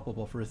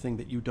for a thing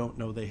that you don't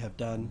know they have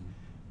done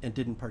and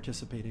didn't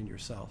participate in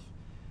yourself.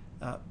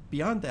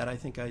 Beyond that, I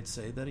think I'd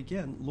say that,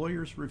 again,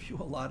 lawyers review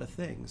a lot of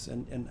things,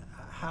 and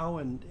how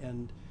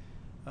and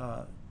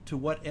to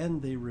what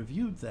end they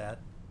reviewed that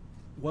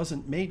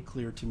wasn't made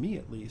clear to me,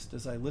 at least,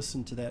 as I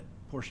listened to that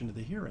portion of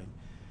the hearing.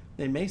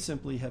 They may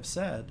simply have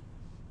said,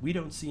 we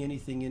don't see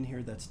anything in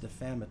here that's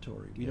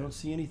defamatory. We don't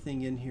see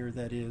anything in here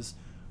that is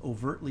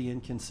overtly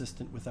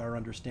inconsistent with our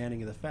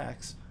understanding of the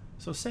facts,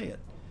 so say it.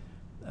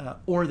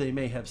 Or they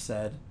may have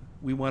said,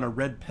 we want a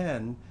red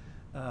pen.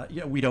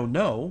 We don't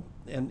know.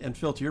 And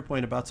Phil, to your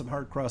point about some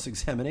hard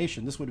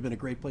cross-examination, this would have been a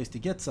great place to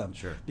get some.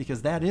 Sure.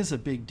 Because that is a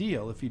big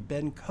deal. If he'd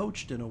been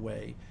coached in a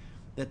way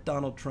that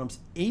Donald Trump's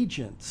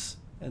agents,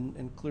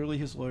 and clearly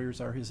his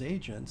lawyers are his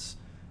agents,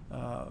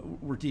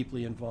 were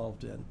deeply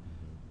involved in,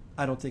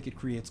 I don't think it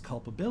creates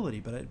culpability,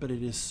 but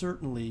it is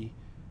certainly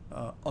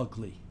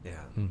ugly. Yeah.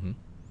 Mm-hmm.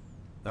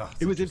 Oh,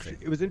 it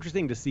was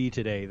interesting to see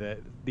today that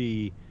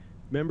the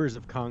members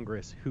of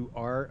Congress who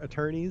are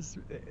attorneys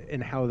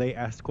and how they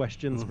asked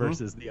questions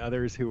versus the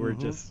others who were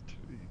just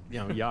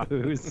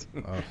yahoos.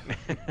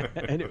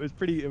 And it was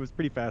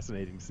pretty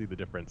fascinating to see the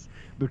difference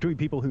between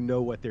people who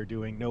know what they're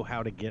doing, know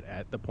how to get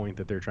at the point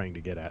that they're trying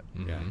to get at.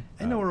 Mm-hmm. Yeah.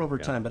 I know we're over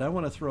time, but I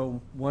want to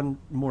throw one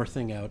more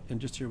thing out and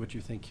just hear what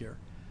you think here.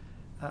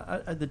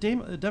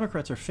 The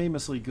Democrats are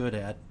famously good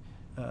at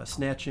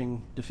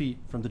snatching defeat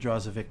from the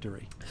jaws of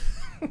victory.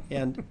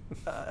 And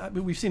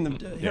we've seen them.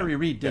 Harry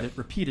Reid did it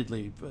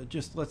repeatedly.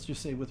 Let's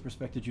just say with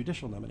respect to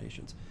judicial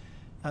nominations.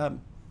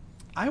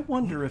 I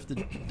wonder if the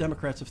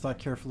Democrats have thought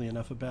carefully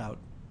enough about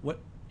what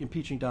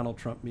impeaching Donald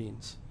Trump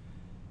means,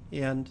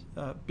 and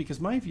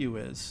because my view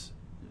is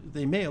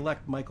they may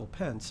elect Michael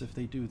Pence if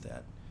they do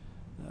that.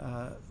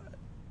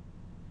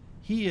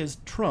 He is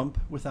Trump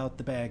without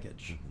the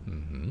baggage.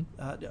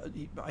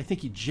 Mm-hmm. I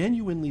think he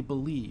genuinely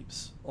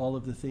believes all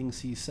of the things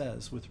he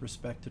says with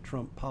respect to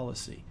Trump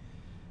policy.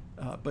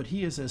 But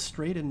he is as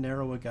straight and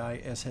narrow a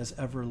guy as has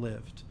ever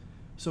lived.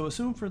 So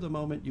assume for the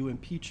moment you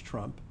impeach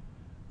Trump,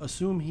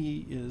 assume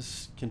he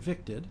is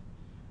convicted,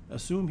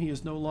 assume he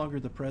is no longer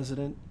the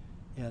president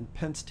and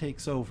Pence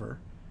takes over.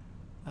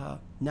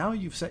 Now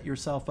you've set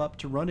yourself up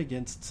to run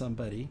against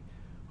somebody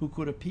who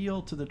could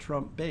appeal to the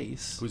Trump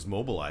base. Who's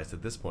mobilized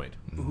at this point.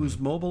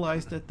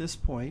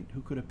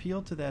 Who could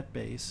appeal to that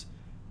base,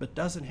 but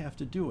doesn't have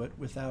to do it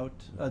with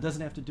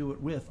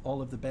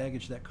all of the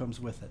baggage that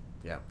comes with it.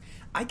 Yeah.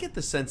 I get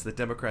the sense that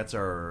Democrats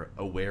are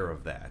aware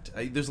of that.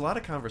 There's a lot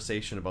of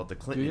conversation about the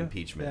Clinton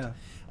impeachment.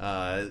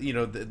 Yeah.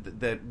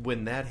 That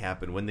when that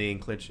happened, when they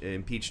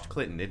impeached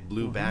Clinton, it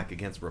blew back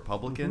against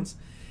Republicans.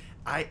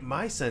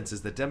 My sense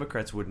is that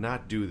Democrats would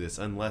not do this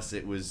unless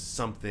it was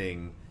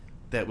something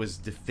that was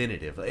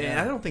definitive. And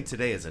I don't think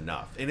today is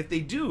enough. And if they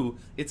do,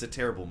 it's a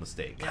terrible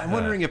mistake. Yeah, I'm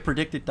wondering if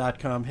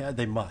Predicted.com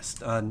they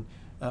must on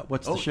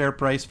what's the share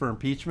price for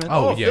impeachment.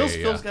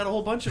 Phil's got a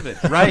whole bunch of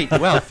it. Right.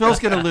 Well, Phil's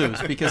going to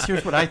lose because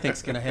here's what I think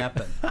is going to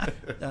happen.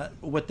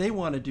 What they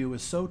want to do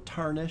is so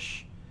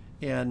tarnish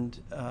and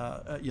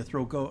you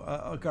throw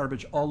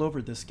garbage all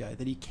over this guy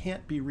that he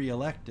can't be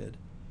reelected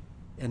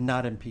and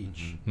not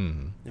impeach.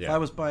 If I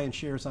was buying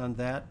shares on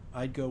that,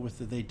 I'd go with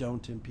the they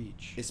don't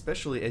impeach.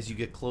 Especially as you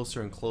get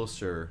closer and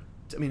closer.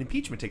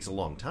 Impeachment takes a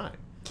long time.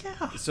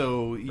 Yeah.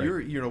 So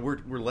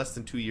we're less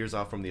than 2 years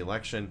off from the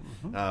election.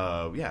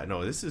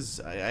 This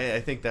is I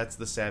think that's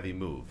the savvy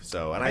move.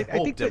 So I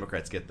hope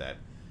Democrats get that.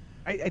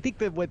 I think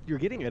that what you're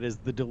getting at is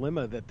the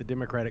dilemma that the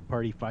Democratic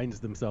Party finds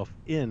themselves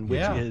in,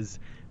 which is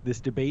this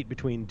debate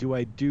between, do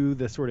I do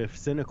the sort of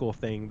cynical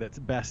thing that's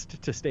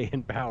best to stay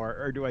in power,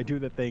 or do I do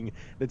the thing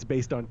that's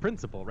based on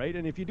principle, right?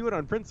 And if you do it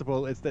on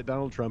principle, it's that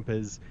Donald Trump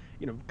has,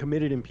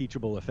 committed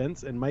impeachable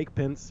offense, and Mike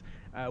Pence,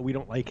 we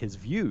don't like his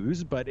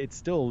views, but it's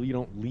still, you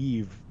don't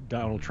leave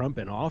Donald Trump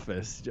in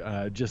office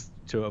just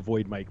to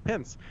avoid Mike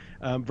Pence,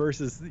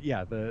 versus,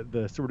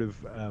 the sort of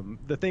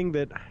the thing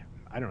that,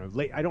 I don't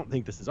know. I don't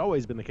think this has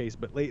always been the case,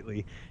 but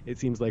lately it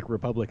seems like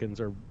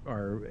Republicans are.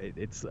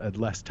 It's a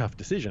less tough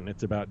decision.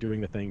 It's about doing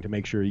the thing to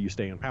make sure you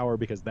stay in power,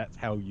 because that's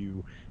how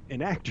you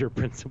enact your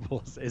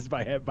principles, is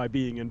by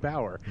being in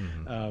power.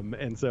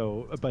 And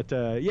so, but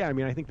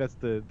I think that's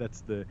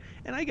the,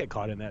 and I get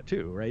caught in that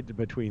too, right?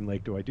 Between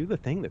do I do the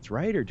thing that's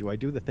right, or do I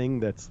do the thing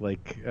that's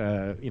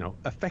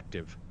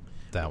effective?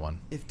 That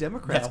one. If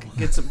Democrats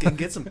can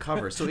get some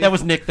cover. So that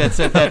was Nick that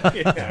said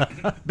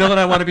that. Bill and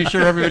I want to be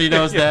sure everybody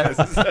knows that.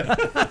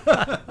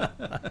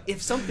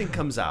 If something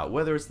comes out,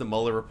 whether it's the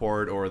Mueller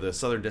report or the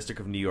Southern District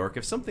of New York,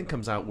 if something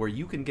comes out where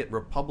you can get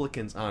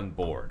Republicans on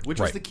board, which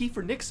was the key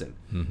for Nixon.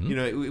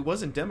 It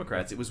wasn't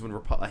Democrats. It was when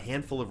a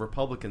handful of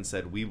Republicans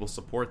said, we will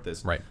support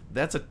this. Right.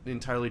 That's an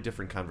entirely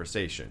different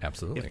conversation.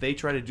 Absolutely. If they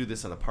try to do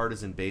this on a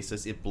partisan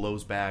basis, it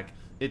blows back.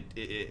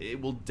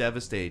 It will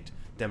devastate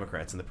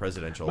Democrats in the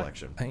presidential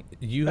election.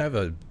 You have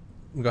a...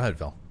 Go ahead,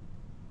 Phil.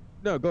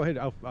 No, go ahead.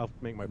 I'll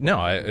make my point.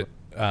 No,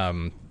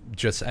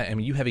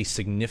 you have a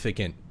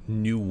significant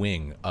new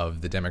wing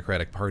of the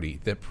Democratic Party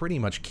that pretty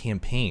much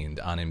campaigned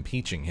on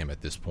impeaching him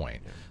at this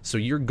point. Yeah. So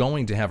you're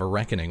going to have a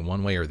reckoning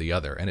one way or the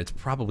other, and it's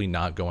probably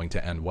not going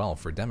to end well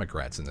for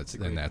Democrats in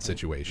that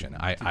situation.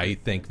 I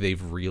think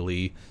they've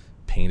really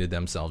painted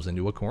themselves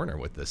into a corner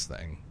with this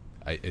thing.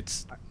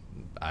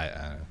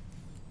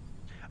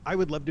 I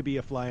would love to be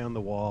a fly on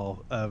the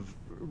wall of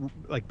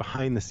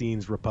behind the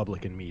scenes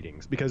Republican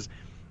meetings, because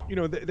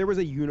there was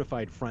a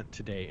unified front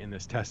today in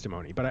this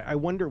testimony, but I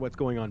wonder what's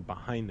going on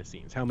behind the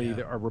scenes. How many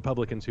there are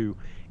Republicans who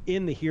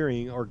in the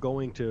hearing are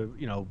going to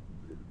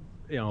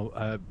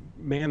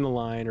man the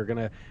line, or going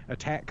to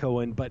attack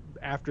Cohen, but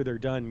after they're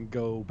done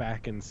go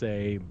back and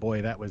say,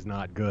 boy, that was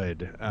not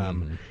good.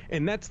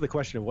 And that's the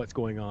question of what's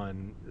going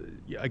on,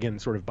 again,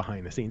 sort of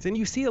behind the scenes. And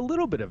you see a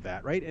little bit of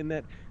that, right? In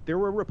that there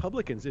were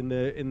Republicans in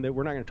the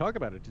we're not going to talk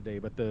about it today,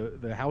 but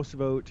the House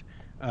vote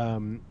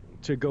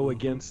to go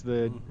against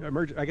the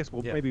I guess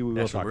maybe we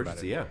will talk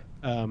about it.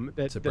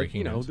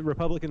 The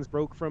Republicans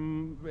broke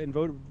from and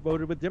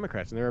voted with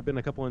Democrats, and there have been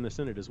a couple in the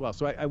Senate as well.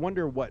 So I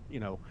wonder what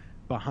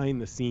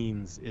behind the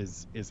scenes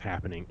is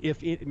happening.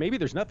 Maybe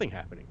there's nothing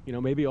happening.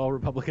 Maybe all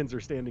Republicans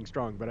are standing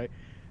strong, but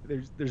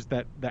there's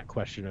that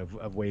question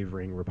of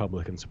wavering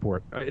Republican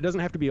support. It doesn't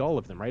have to be all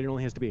of them, right? It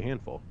only has to be a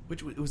handful.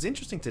 Which was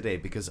interesting today,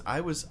 because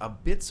I was a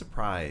bit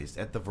surprised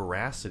at the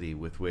veracity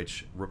with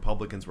which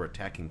Republicans were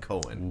attacking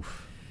Cohen.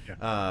 Oof.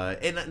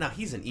 And now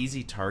he's an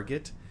easy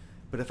target,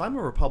 but if I'm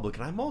a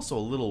Republican, I'm also a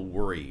little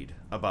worried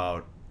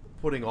about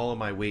putting all of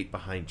my weight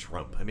behind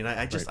Trump. I mean,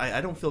 I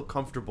don't feel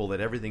comfortable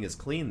that everything is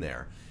clean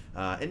there.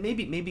 And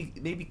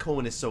maybe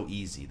Cohen is so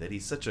easy, that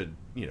he's such a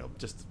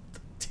just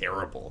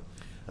terrible.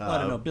 I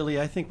don't know,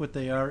 Billy. I think what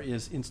they are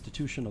is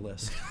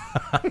institutionalists,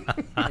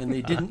 and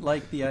they didn't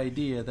like the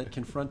idea that,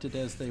 confronted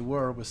as they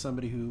were with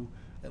somebody who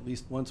at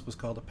least once was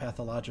called a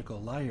pathological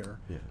liar,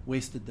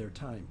 wasted their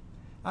time.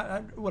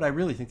 What I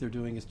really think they're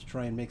doing is to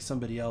try and make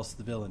somebody else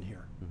the villain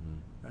here.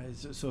 Right?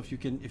 So if you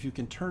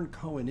can turn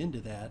Cohen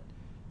into that,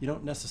 you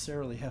don't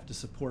necessarily have to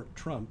support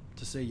Trump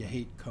to say you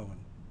hate Cohen.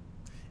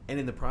 And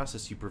in the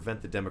process, you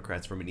prevent the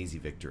Democrats from an easy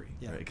victory.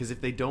 Yeah. Because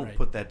if they don't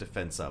put that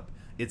defense up,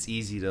 it's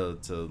easy to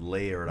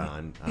layer it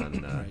on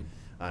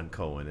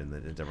Cohen and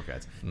the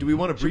Democrats. Do we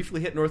want to briefly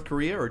hit North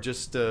Korea, or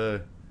just?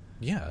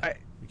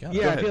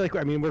 I feel like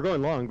we're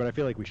going long, but I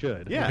feel like we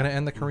should. We're going to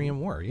end the Korean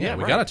War. We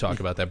right. got to talk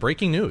about that.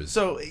 Breaking news.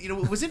 So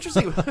what was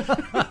interesting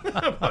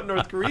about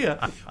North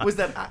Korea was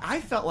that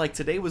I felt like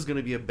today was going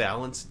to be a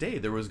balanced day.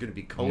 There was going to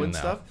be Cohen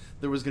stuff.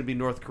 There was going to be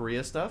North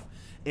Korea stuff.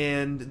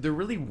 And there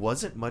really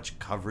wasn't much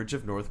coverage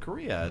of North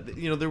Korea.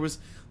 There was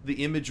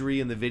the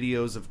imagery and the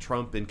videos of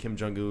Trump and Kim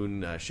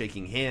Jong-un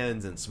shaking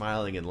hands and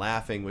smiling and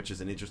laughing, which is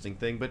an interesting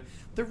thing. But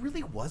there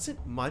really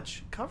wasn't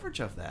much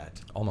coverage of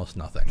that. Almost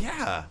nothing.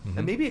 Yeah.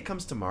 And maybe it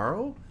comes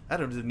tomorrow. I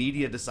don't know. Did the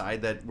media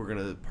decide that we're going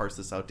to parse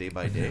this out day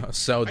by day?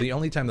 So the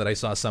only time that I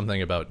saw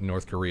something about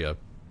North Korea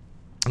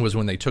was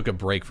when they took a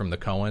break from the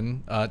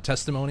Cohen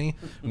testimony,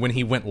 when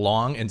he went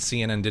long and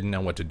CNN didn't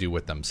know what to do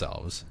with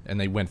themselves. And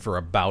they went for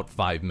about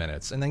 5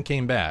 minutes and then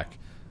came back.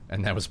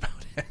 And that was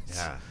about it.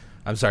 Yeah.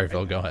 I'm sorry,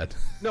 Phil. Go ahead.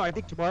 No, I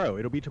think tomorrow.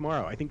 It'll be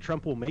tomorrow. I think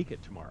Trump will make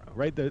it tomorrow,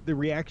 right? The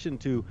reaction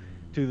to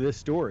this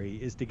story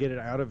is to get it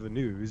out of the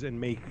news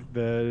and make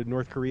the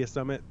North Korea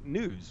summit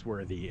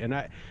newsworthy.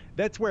 And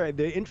that's where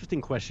the interesting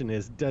question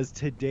is: does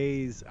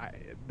today's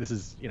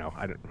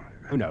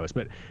who knows?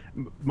 But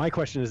my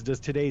question is: does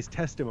today's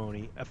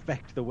testimony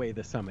affect the way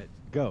the summit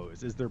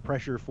goes? Is there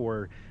pressure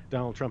for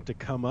Donald Trump to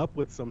come up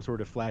with some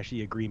sort of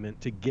flashy agreement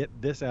to get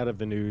this out of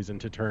the news and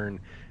to turn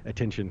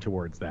attention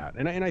towards that?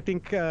 And I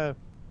think.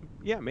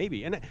 Yeah,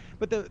 maybe.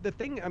 But the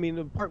thing,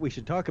 the part we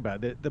should talk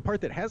about, the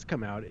part that has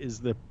come out is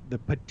the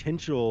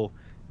potential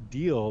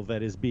deal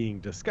that is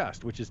being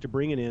discussed, which is to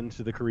bring an end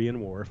to the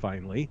Korean War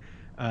finally.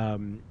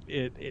 Nothing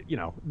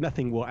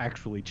will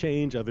actually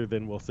change other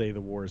than we'll say the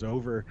war is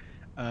over.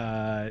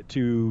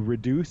 To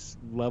reduce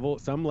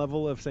some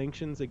level of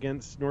sanctions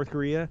against North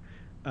Korea.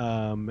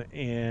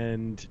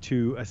 And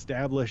to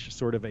establish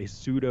sort of a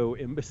pseudo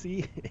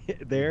embassy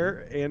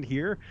there and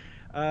here.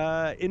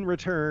 In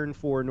return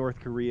for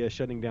North Korea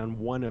shutting down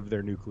one of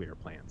their nuclear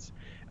plants.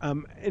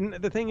 And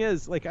the thing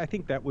is, I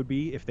think that would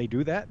be, if they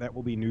do that, that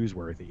will be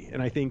newsworthy.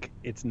 And I think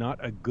it's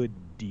not a good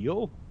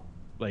deal.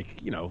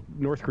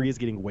 North Korea is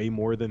getting way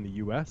more than the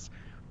U.S.,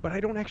 but I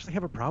don't actually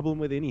have a problem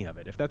with any of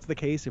it. If that's the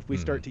case, if we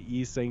start to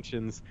ease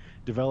sanctions,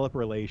 develop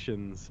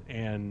relations,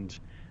 and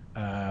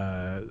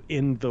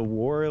end the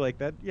war like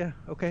that, yeah,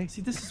 okay.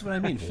 See, this is what I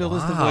mean. Phil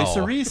is the voice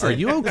of reason. Are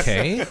you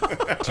okay?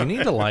 Do you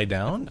need to lie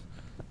down?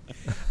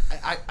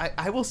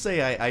 I will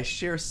say I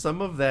share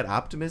some of that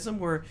optimism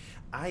where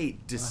I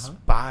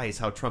despise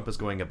how Trump is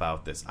going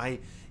about this.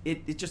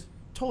 It just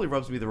totally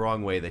rubs me the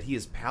wrong way that he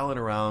is palling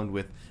around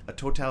with a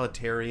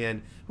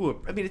totalitarian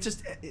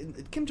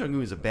Kim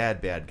Jong-un is a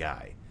bad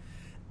guy.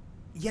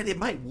 Yet it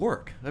might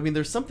work.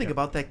 There's something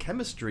about that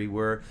chemistry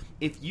where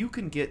if you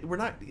can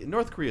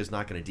North Korea is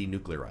not going to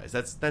denuclearize.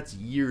 That's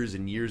years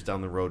and years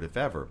down the road, if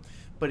ever.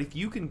 But if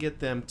you can get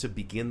them to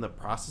begin the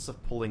process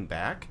of pulling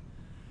back,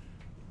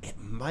 it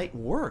might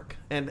work.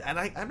 And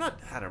I'm not,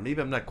 I don't know,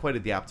 maybe I'm not quite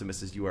as the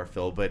optimist as you are,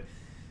 Phil, but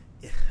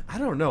I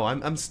don't know.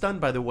 I'm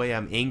stunned by the way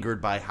I'm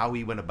angered by how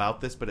he went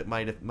about this, but it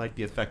might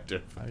be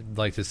effective. I'd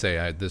like to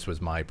say this was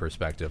my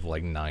perspective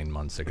 9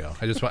 months ago.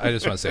 I just want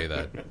to say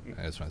that.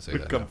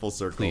 We've come full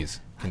circle.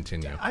 Please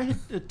continue. I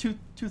had two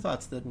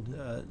thoughts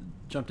that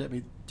jumped at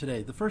me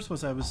today. The first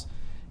was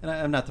and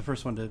I'm not the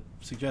first one to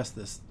suggest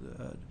this.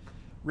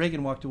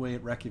 Reagan walked away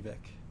at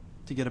Reykjavik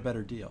to get a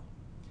better deal.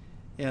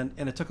 And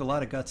it took a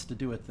lot of guts to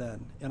do it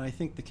then. And I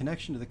think the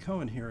connection to the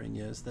Cohen hearing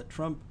is that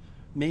Trump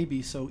may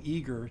be so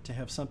eager to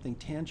have something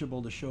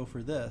tangible to show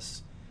for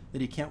this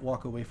that he can't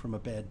walk away from a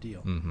bad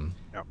deal. Mm-hmm.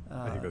 Yeah,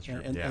 I think that's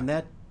true. And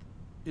that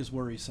is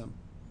worrisome.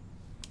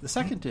 The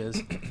second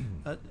is,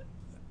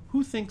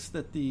 who thinks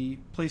that the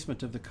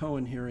placement of the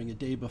Cohen hearing a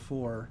day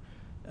before,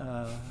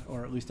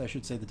 or at least I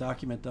should say the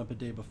document dump a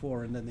day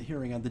before, and then the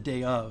hearing on the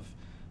day of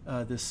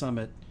this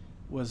summit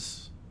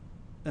was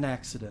an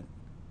accident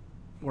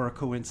or a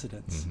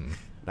coincidence? Mm-hmm.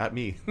 Not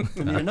me.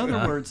 In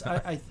other words,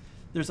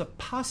 there's a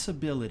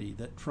possibility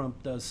that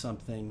Trump does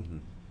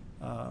something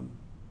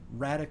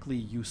radically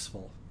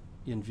useful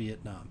in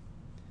Vietnam.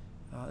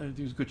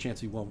 There's a good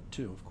chance he won't,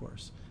 too, of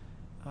course.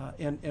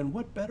 And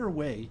what better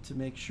way to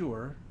make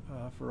sure,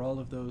 for all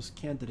of those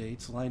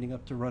candidates lining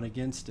up to run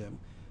against him,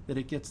 that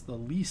it gets the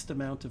least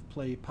amount of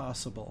play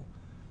possible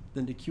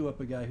than to queue up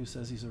a guy who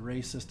says he's a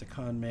racist, a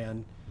con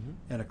man,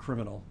 and a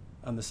criminal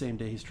on the same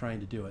day he's trying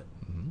to do it.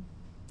 Mm-hmm.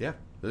 Yeah,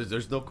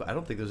 there's no. I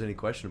don't think there's any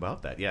question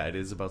about that. Yeah, it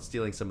is about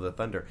stealing some of the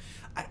thunder.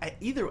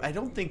 I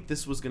don't think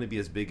this was going to be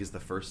as big as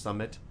the first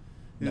summit.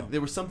 No.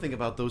 There was something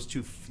about those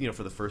two,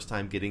 for the first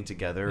time getting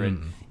together,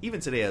 and even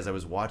today, as I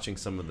was watching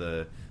some of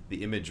the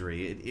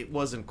imagery, it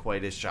wasn't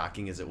quite as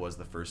shocking as it was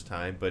the first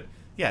time. But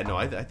yeah, no,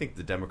 I think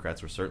the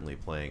Democrats were certainly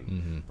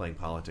playing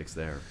politics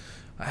there.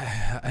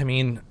 I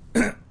mean,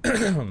 but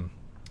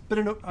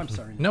I'm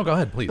sorry. No, go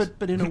ahead, please.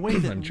 But in a way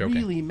that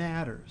really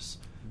matters.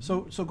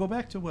 So go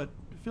back to what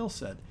Phil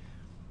said.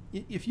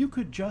 If you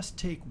could just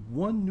take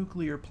one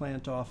nuclear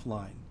plant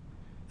offline,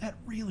 that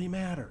really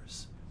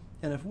matters.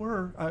 And if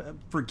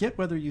forget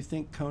whether you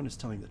think Cohen is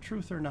telling the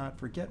truth or not,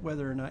 forget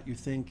whether or not you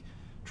think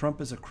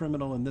Trump is a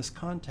criminal in this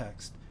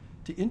context,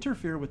 to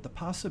interfere with the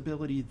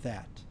possibility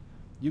that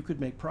you could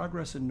make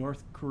progress in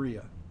North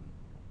Korea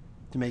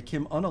to make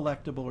him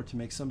unelectable or to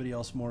make somebody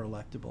else more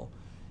electable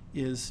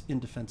is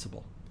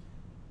indefensible.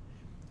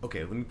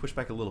 Okay, let me push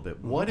back a little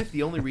bit. What if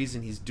the only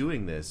reason he's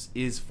doing this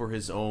is for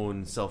his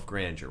own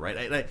self-grandeur,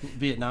 right?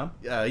 Vietnam?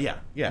 Yeah.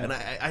 And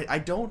I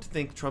don't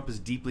think Trump is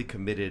deeply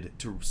committed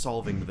to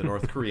solving the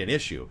North Korean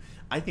issue.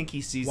 I think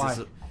he sees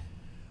this...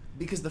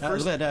 Because the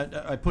first...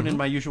 I put in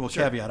my usual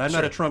caveat. I'm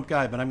not a Trump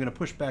guy, but I'm going to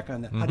push back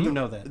on that. How do you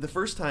know that? The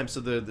first time, so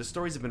the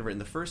stories have been written,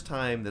 the first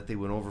time that they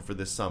went over for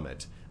this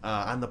summit,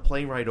 on the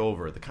plane ride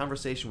over, the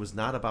conversation was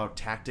not about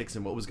tactics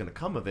and what was going to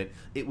come of it,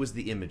 it was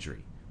the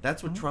imagery.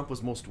 That's what Trump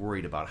was most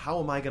worried about. How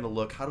am I going to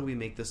look? How do we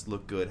make this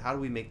look good? How do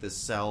we make this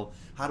sell?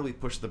 How do we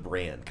push the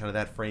brand? Kind of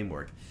that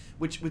framework.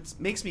 Which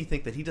makes me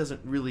think that he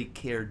doesn't really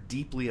care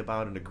deeply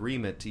about an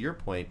agreement, to your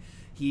point.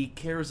 He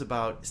cares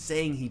about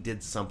saying he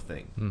did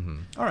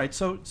something. All right,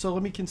 so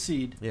let me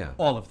concede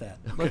all of that.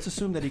 Okay. Let's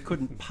assume that he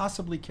couldn't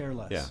possibly care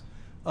less,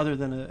 other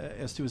than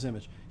as to his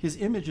image. His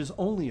image is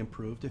only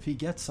improved if he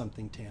gets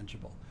something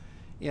tangible.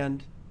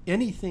 And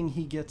anything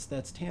he gets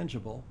that's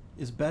tangible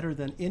is better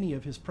than any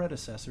of his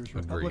predecessors,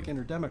 Republican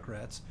or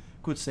Democrats,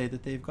 could say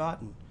that they've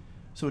gotten.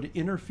 So to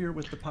interfere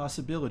with the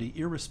possibility,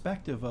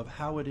 irrespective of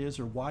how it is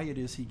or why it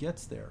is he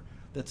gets there,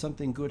 that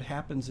something good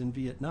happens in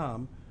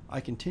Vietnam, I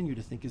continue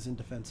to think is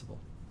indefensible.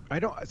 I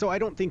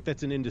don't think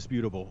that's an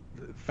indisputable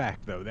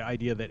fact, though. The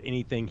idea that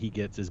anything he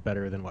gets is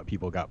better than what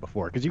people got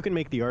before, because you can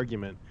make the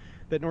argument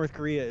that North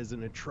Korea is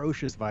an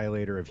atrocious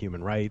violator of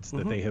human rights,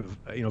 that they have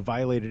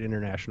violated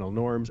international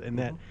norms, and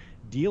that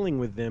dealing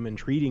with them and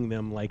treating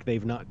them like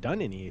they've not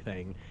done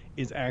anything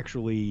is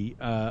actually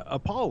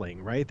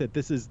appalling, right? That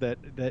this is that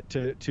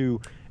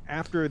to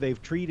after they've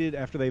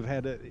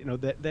had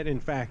that in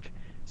fact.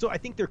 So I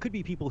think there could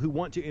be people who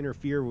want to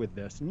interfere with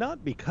this,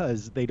 not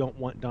because they don't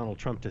want Donald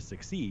Trump to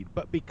succeed,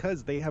 but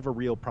because they have a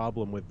real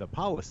problem with the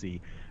policy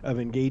of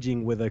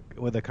engaging with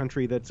a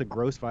country that's a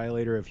gross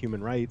violator of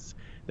human rights,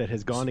 that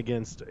has gone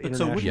against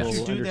international understanding. So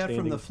would you do that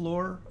from the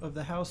floor of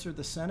the House or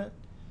the Senate,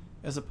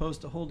 as opposed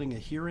to holding a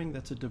hearing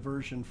that's a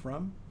diversion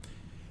from?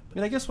 I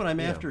mean, I guess what I'm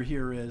after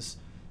here is,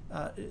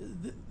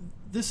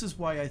 this is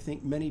why I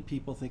think many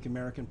people think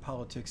American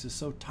politics is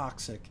so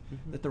toxic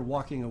that they're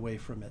walking away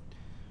from it.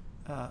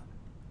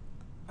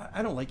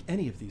 I don't like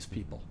any of these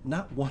people,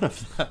 not one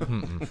of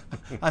them.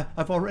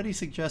 I've already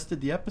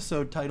suggested the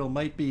episode title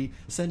might be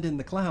Send in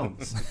the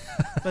Clowns.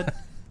 But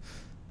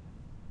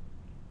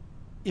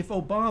if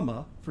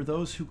Obama, for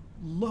those who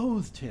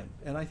loathed him,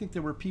 and I think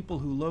there were people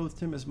who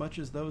loathed him as much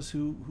as those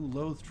who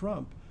loathed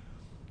Trump,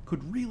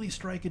 could really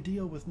strike a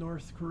deal with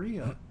North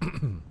Korea,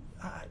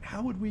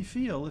 how would we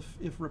feel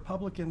if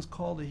Republicans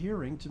called a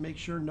hearing to make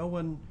sure no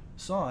one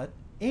saw it,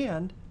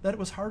 and that it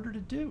was harder to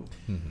do?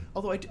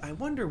 Although I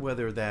wonder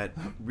whether that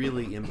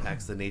really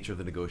impacts the nature of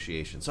the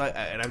negotiation. So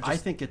I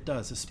think it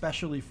does,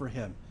 especially for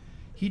him.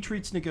 He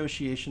treats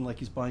negotiation like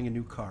he's buying a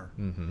new car.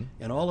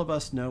 And all of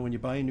us know when you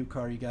buy a new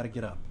car, you got to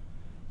get up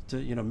to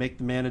make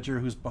the manager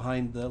who's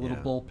behind the little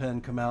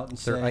bullpen come out and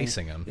say, they're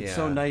icing him. It's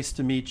so nice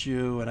to meet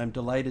you, and I'm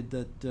delighted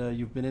that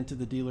you've been into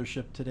the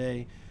dealership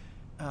today.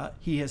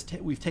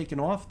 We've taken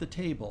off the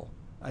table,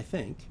 I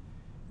think,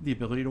 the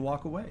ability to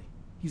walk away.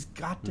 He's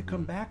got to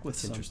come back with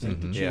something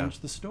to change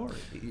the story.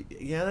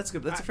 Yeah, that's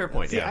good. That's a fair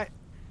point.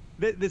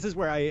 This is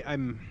where I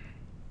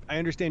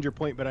understand your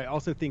point, but I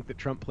also think that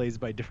Trump plays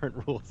by different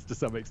rules to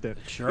some extent.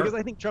 Sure. Because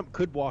I think Trump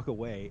could walk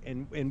away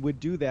and would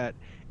do that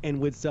and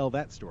would sell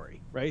that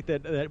story, right?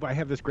 That I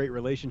have this great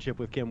relationship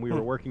with Kim. We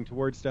were working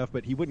towards stuff,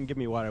 but he wouldn't give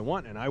me what I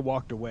want, and I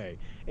walked away.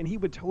 And he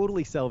would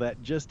totally sell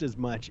that just as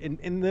much,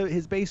 and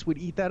his base would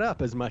eat that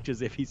up as much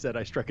as if he said,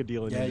 I struck a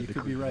deal and you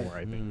could be right. More,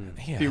 I think.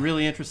 It'd be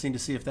really interesting to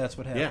see if that's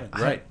what happened.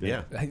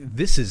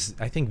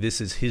 I think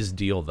this is his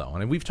deal, though,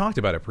 and we've talked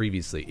about it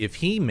previously. If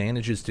he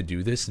manages to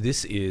do this,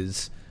 this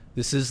is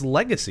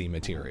legacy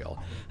material.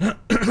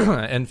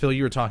 And Phil,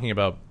 you were talking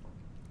about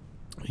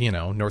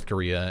North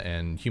Korea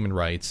and human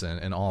rights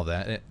and all of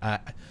that.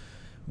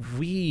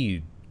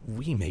 We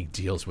make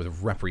deals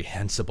with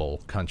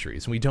reprehensible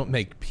countries. We don't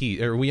make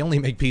peace, or we only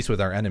make peace with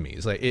our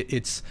enemies.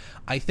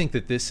 I think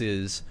that this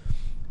is,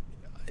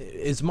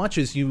 as much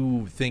as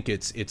you think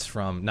it's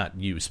from, not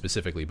you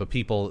specifically, but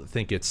people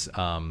think it's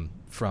from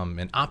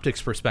an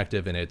optics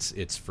perspective, and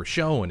it's for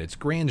show and it's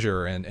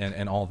grandeur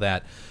and all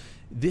that.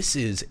 This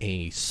is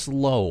a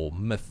slow,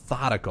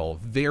 methodical,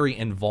 very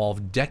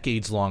involved,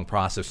 decades-long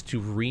process to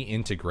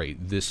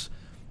reintegrate this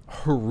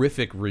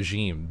horrific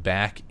regime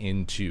back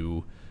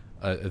into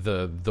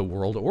the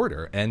world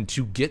order, and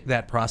to get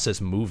that process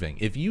moving.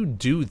 If you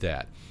do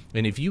that,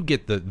 and if you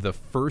get the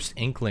first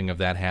inkling of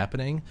that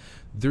happening,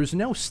 there's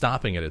no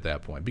stopping it at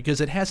that point,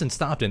 because it hasn't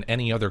stopped in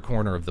any other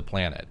corner of the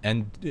planet.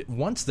 And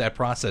once that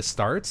process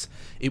starts,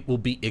 it will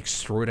be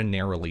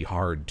extraordinarily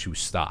hard to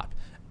stop.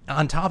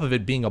 On top of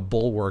it being a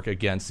bulwark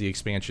against the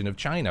expansion of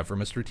China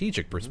from a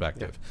strategic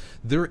perspective.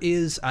 There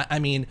is,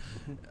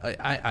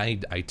 I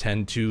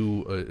tend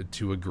to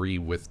agree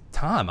with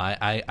Tom.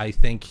 I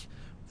think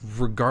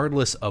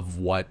regardless of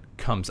what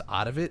comes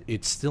out of it,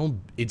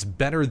 it's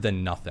better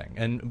than nothing,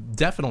 and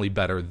definitely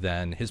better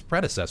than his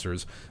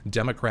predecessors,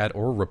 Democrat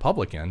or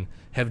Republican,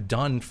 have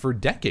done for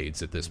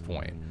decades at this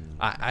point.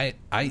 I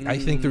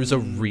think there's a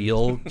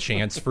real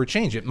chance for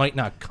change. It might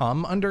not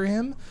come under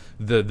him,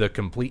 the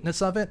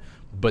completeness of it,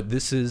 but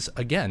this is,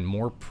 again,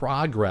 more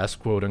progress,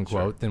 quote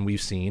unquote, than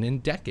we've seen in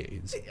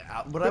decades.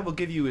 What I will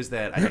give you is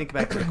that I think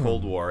back to the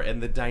Cold War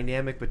and the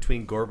dynamic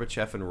between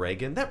Gorbachev and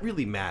Reagan, that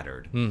really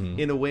mattered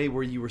in a way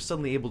where you were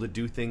suddenly able to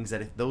do things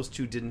that if those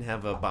two didn't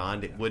have a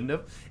bond, it wouldn't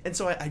have. And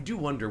so I do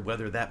wonder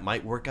whether that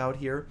might work out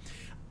here.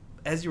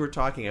 As you were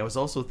talking, I was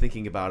also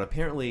thinking about,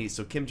 apparently,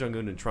 so Kim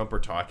Jong-un and Trump are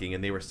talking,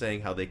 and they were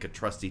saying how they could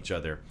trust each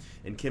other.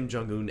 And Kim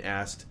Jong-un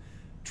asked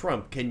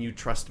Trump, "Can you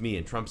trust me?"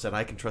 And Trump said,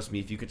 "I can trust me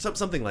if you could,"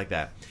 something like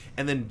that.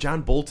 And then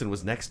John Bolton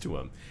was next to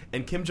him.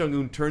 And Kim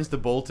Jong-un turns to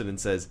Bolton and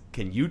says,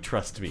 "Can you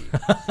trust me?"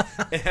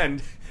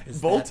 And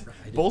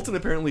Bolton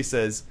apparently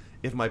says,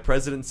 "If my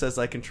president says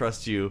I can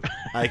trust you,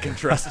 I can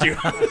trust you."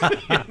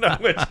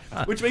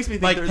 Which makes me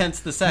think Mike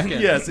Pence the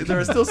second. Yes, there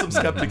are still some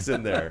skeptics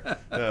in there.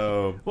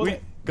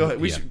 Go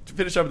ahead. We should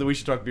finish up, and then we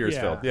should talk beers,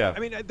 Phil. Yeah. I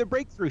mean, the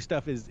breakthrough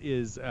stuff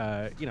is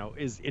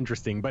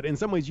interesting, but in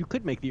some ways you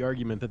could make the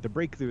argument that the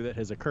breakthrough that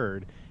has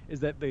occurred is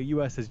that the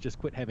U.S. has just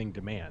quit having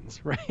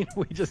demands, right?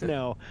 We just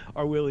now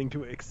are willing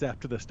to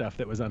accept the stuff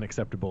that was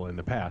unacceptable in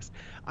the past.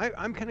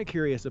 I'm kind of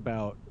curious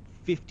about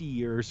 50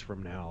 years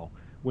from now,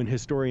 when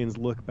historians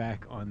look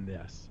back on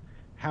this,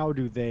 how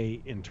do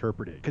they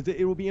interpret it? Because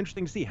it will be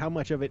interesting to see how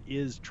much of it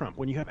is Trump.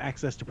 When you have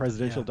access to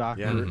presidential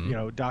documents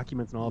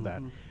and all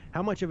that,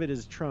 how much of it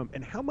is Trump,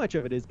 and how much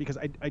of it is because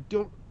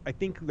I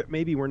think that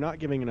maybe we're not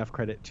giving enough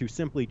credit to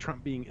simply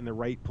Trump being in the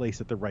right place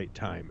at the right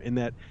time, in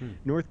that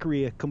North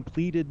Korea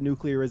completed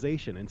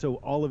nuclearization, and so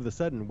all of a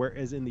sudden,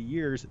 whereas in the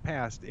years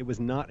past it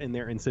was not in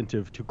their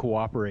incentive to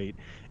cooperate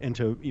and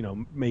to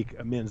make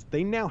amends,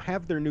 they now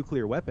have their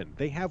nuclear weapon.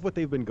 They have what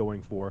they've been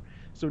going for,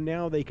 so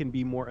now they can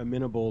be more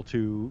amenable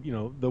to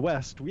the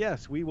West.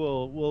 Yes,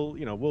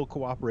 we'll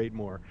cooperate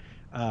more.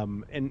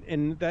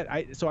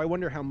 So I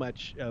wonder how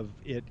much of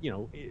it,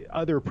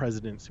 other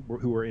presidents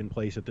who are in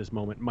place at this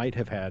moment might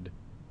have had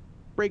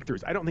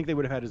breakthroughs. I don't think they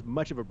would have had as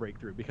much of a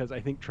breakthrough because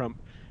I think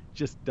Trump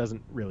just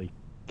doesn't really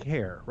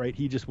care, right?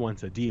 He just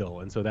wants a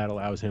deal, and so that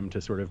allows him to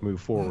sort of move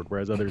forward,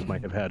 whereas others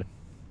might have had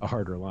a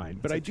harder line.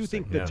 But I do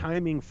think the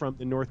timing from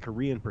the North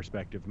Korean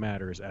perspective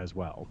matters as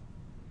well.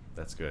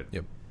 That's good.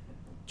 Yep.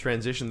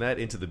 Transition that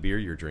into the beer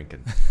you're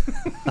drinking.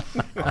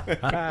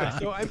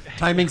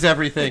 Timing's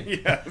everything.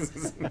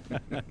 Yes.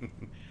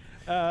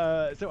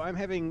 So I'm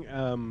having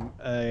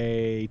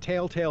a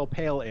Telltale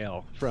Pale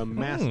Ale from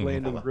Mass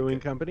Landing Brewing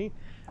Company,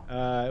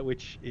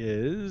 which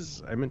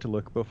is, I meant to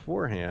look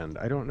beforehand.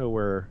 I don't know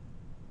where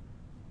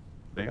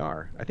they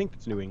are. I think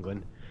it's New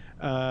England.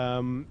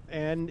 And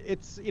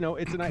it's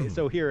a nice.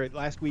 So here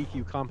last week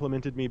you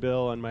complimented me,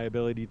 Bill, on my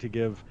ability to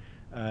give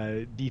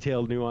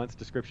detailed, nuanced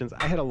descriptions.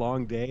 I had a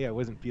long day. I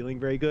wasn't feeling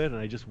very good,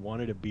 and I just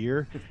wanted a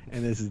beer.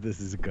 And this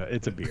is good.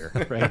 It's a beer,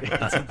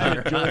 right? I'm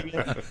enjoying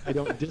it. I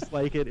don't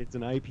dislike it. It's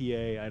an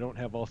IPA. I don't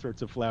have all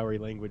sorts of flowery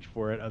language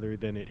for it, other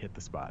than it hit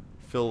the spot.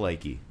 Phil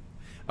Likey.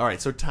 All right,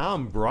 so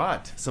Tom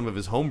brought some of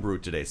his homebrew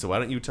today. So why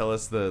don't you tell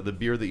us the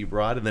beer that you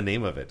brought and the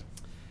name of it?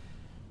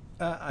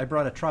 I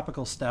brought a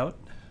tropical stout,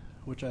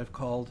 which I've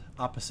called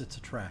Opposites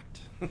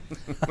Attract.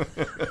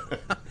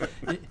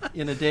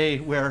 In a day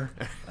where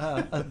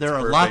there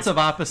are lots of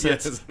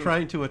opposites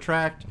trying to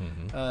attract,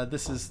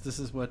 this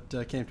is what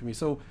came to me.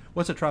 So,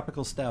 what's a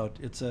tropical stout?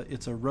 It's a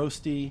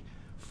roasty,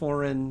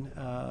 foreign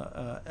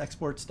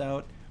export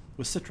stout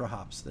with citra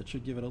hops that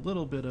should give it a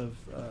little bit of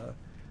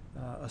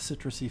a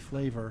citrusy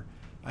flavor.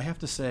 I have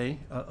to say,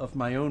 of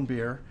my own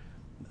beer,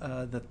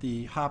 that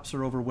the hops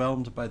are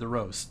overwhelmed by the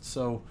roast.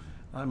 So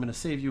I'm going to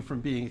save you from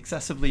being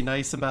excessively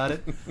nice about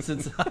it,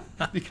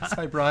 because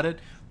I brought it.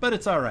 But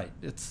it's all right.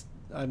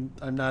 I'm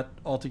not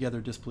altogether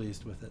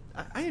displeased with it.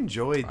 I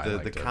enjoyed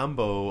the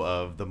combo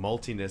of the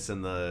maltiness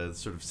and the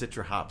sort of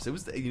citra hops. It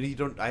was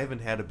I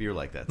haven't had a beer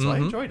like that, so I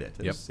enjoyed it.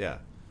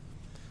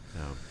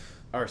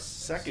 Our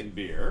second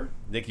beer,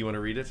 Nick, you want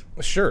to read it?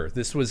 Sure.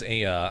 This was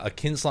a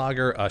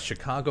Kinslager, a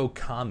Chicago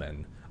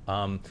Common.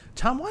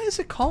 Tom, why is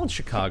it called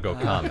Chicago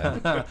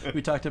Common?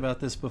 We talked about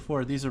this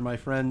before. These are my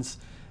friends,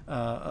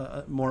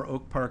 more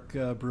Oak Park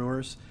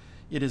brewers.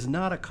 It is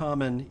not a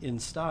common in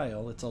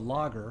style. It's a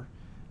lager,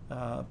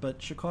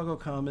 but Chicago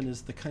Common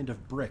is the kind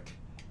of brick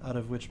out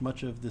of which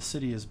much of the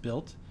city is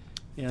built,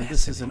 and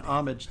this is an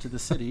homage to the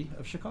city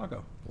of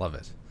Chicago. Love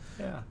it.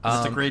 Yeah,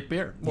 it's a great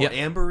beer. More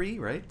ambery,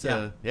 right?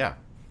 Yeah.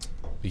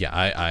 Yeah,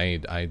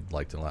 I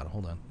liked it a lot.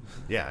 Hold on.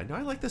 Yeah, no,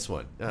 I like this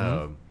one.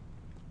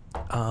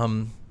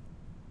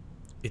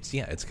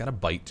 It's got a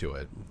bite to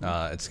it.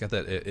 It's got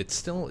that. It's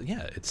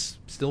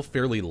still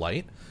fairly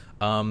light,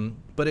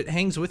 but it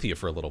hangs with you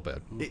for a little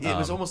bit. It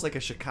was almost like a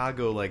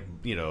Chicago,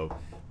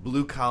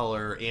 blue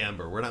collar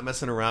amber. We're not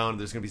messing around.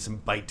 There's going to be some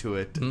bite to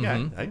it.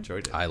 Yeah, I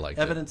enjoyed it. I liked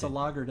Evidence a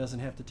lager doesn't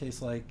have to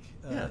taste like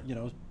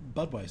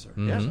Budweiser,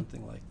 Mm-hmm. or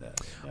something like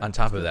that. Yeah, on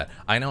top of that,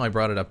 I know I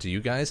brought it up to you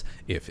guys.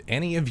 If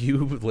any of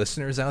you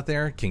listeners out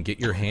there can get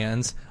your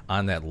hands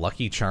on that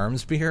Lucky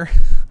Charms beer,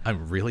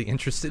 I'm really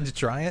interested to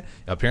try it.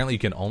 Apparently, you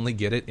can only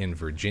get it in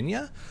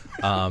Virginia.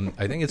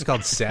 I think it's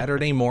called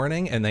Saturday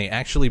Morning, and they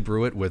actually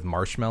brew it with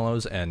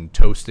marshmallows and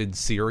toasted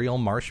cereal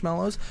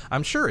marshmallows.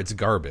 I'm sure it's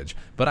garbage,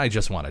 but I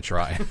just want to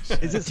try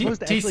it. Is it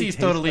supposed to actually TC's taste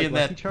totally like in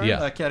Lucky that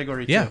Charms?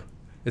 category, too. Yeah.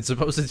 It's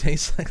supposed to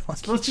taste like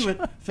Lucky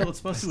Phil, it's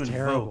supposed to invoke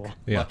terrible.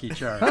 Lucky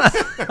Charms.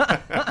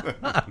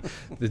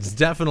 It's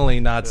definitely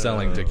not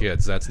selling to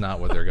kids. That's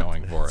not what they're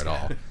going for at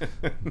all.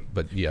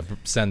 But yeah,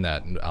 send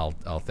that, and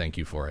I'll thank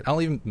you for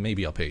it.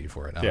 Maybe I'll pay you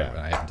for it.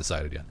 I haven't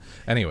decided yet.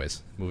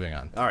 Anyways, moving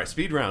on. All right,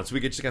 speed round. So we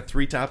just got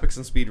 3 topics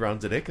in speed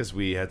round today because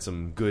we had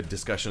some good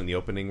discussion in the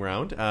opening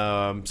round.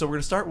 So we're going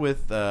to start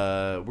with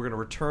we're going to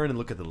return and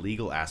look at the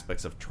legal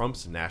aspects of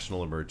Trump's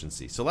national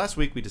emergency. So last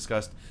week we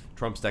discussed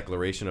Trump's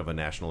declaration of a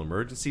national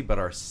emergency, but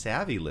our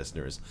savvy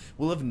listeners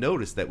will have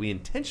noticed that we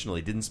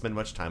intentionally didn't spend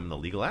much time on the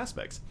legal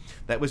aspects.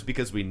 That was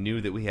because we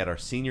knew that we had our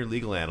senior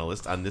legal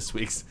analyst on this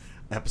week's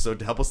episode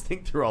to help us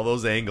think through all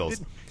those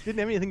angles. Didn't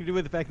have anything to do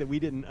with the fact that we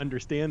didn't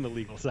understand the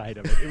legal side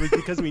of it. It was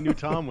because we knew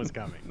Tom was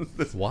coming.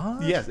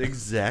 What? Yes,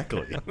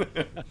 exactly.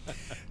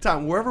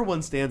 Tom, wherever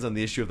one stands on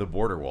the issue of the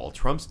border wall,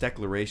 Trump's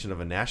declaration of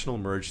a national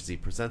emergency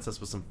presents us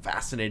with some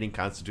fascinating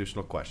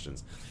constitutional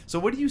questions. So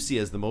what do you see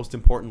as the most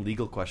important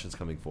legal questions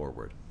coming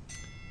forward?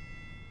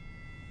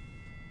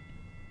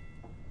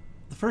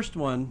 The first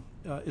one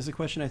is a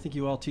question I think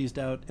you all teased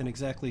out, and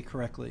exactly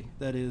correctly.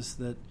 That is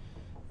that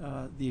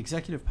the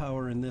executive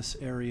power in this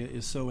area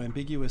is so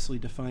ambiguously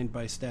defined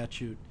by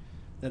statute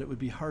that it would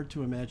be hard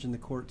to imagine the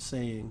court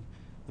saying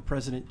the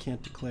president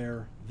can't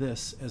declare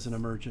this as an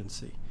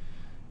emergency.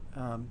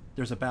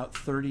 There's about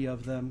 30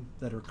 of them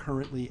that are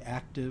currently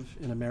active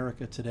in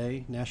America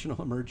today,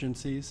 national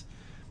emergencies.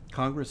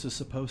 Congress is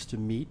supposed to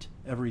meet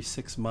every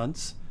 6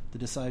 months to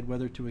decide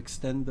whether to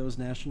extend those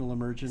national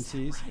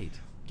emergencies. Is that right?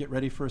 Get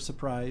ready for a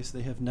surprise.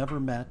 They have never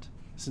met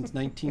since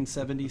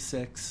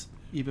 1976,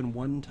 even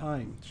one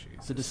time,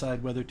 to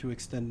decide whether to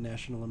extend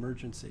national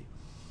emergency.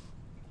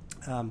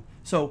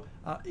 So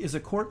is a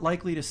court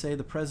likely to say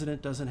the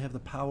president doesn't have the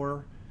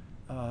power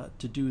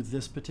to do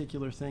this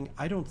particular thing?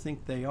 I don't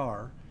think they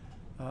are,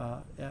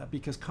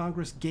 because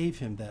Congress gave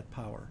him that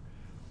power.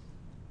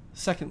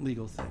 Second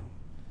legal thing.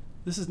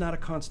 This is not a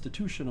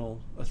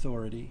constitutional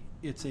authority.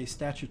 It's a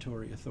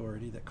statutory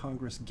authority that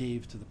Congress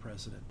gave to the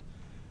president.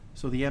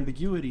 So the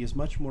ambiguity is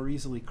much more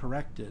easily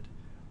corrected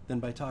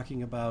than by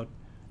talking about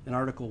an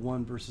Article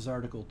 1 versus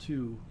Article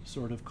 2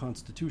 sort of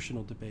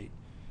constitutional debate.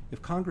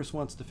 If Congress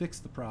wants to fix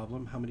the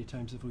problem, how many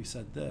times have we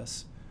said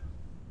this?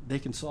 They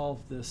can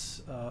solve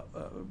this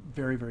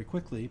very, very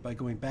quickly by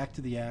going back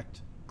to the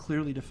Act,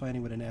 clearly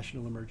defining what a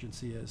national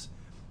emergency is.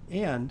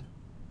 And,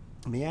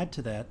 let me add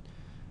to that,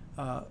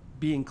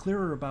 being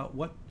clearer about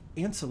what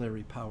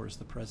ancillary powers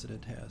the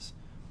president has.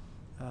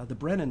 The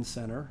Brennan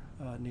Center,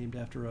 named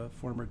after a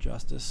former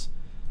justice,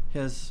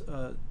 has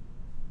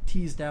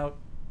teased out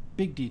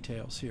big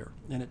details here.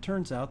 And it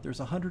turns out there's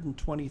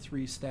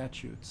 123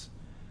 statutes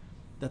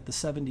that the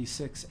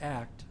 76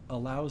 Act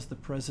allows the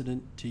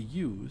president to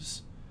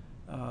use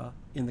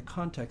in the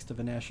context of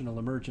a national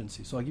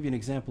emergency. So I'll give you an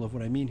example of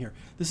what I mean here.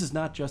 This is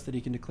not just that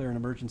he can declare an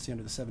emergency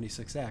under the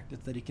 76 Act.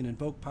 It's that he can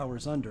invoke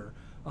powers under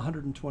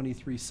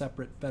 123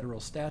 separate federal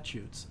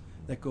statutes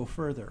that go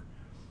further.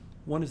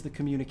 One is the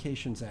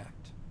Communications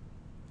Act.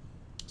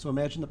 So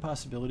imagine the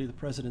possibility the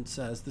president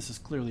says, this is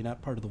clearly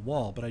not part of the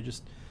wall, but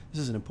this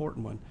is an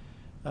important one.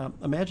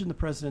 Imagine the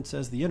president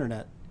says the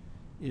internet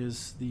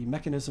is the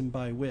mechanism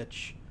by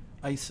which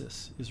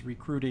ISIS is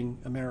recruiting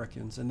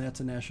Americans, and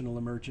that's a national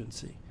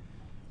emergency.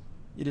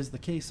 It is the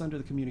case under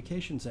the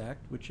Communications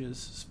Act, which is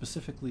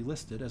specifically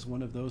listed as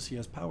one of those he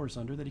has powers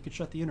under, that he could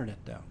shut the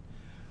internet down.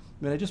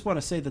 I mean, I just want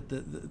to say that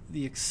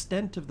the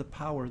extent of the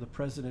power the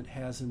president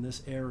has in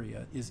this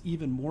area is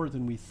even more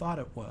than we thought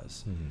it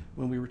was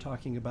when we were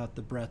talking about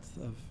the breadth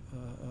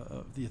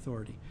of the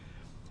authority.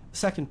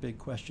 Second big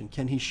question,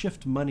 can he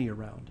shift money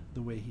around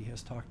the way he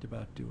has talked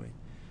about doing?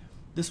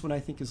 This one I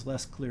think is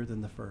less clear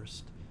than the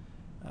first.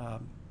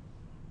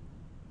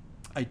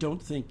 I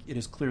don't think it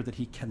is clear that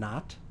he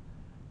cannot,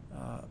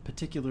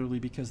 particularly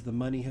because the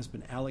money has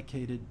been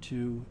allocated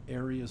to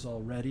areas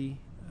already.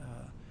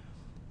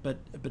 But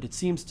it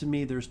seems to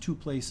me there's 2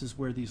 places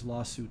where these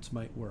lawsuits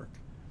might work.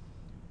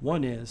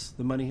 One is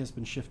the money has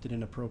been shifted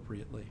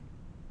inappropriately.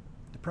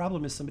 The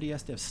problem is somebody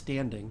has to have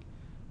standing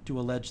to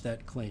allege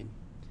that claim.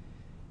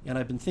 And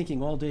I've been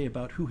thinking all day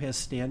about who has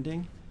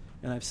standing,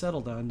 and I've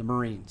settled on the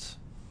Marines.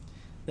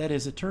 That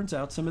is, it turns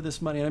out some of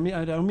this money, and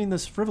I don't mean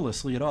this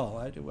frivolously at all.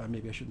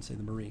 Maybe I shouldn't say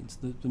the Marines,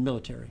 the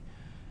military.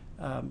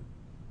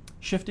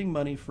 Shifting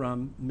money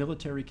from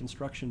military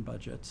construction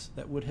budgets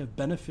that would have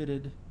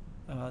benefited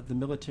the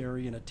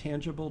military in a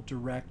tangible,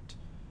 direct,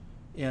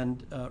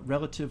 and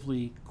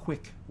relatively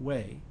quick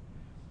way,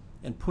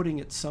 and putting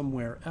it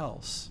somewhere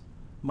else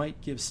might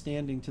give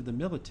standing to the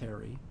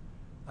military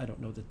I don't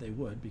know that they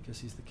would because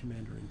he's the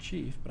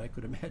commander-in-chief, but I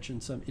could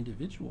imagine some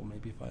individual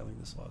maybe filing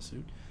this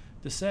lawsuit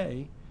to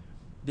say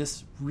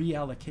this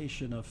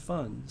reallocation of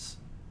funds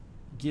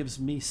gives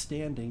me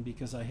standing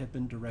because I have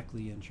been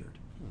directly injured.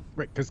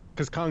 Right,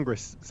 because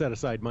Congress set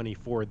aside money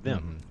for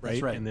them, right?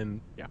 That's right. And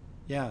then,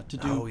 Yeah, to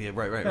do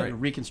right.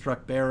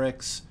 reconstruct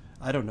barracks,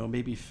 I don't know,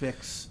 maybe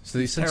fix So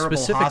they said terrible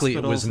specifically it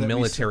was hospitals that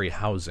military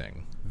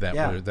housing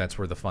Yeah. that's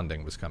where the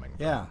funding was coming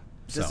from. Yeah.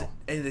 So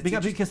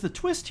Because the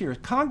twist here is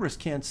Congress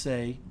can't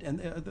say, and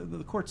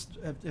the courts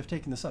have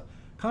taken this up,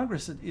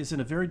 Congress is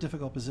in a very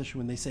difficult position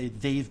when they say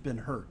they've been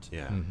hurt.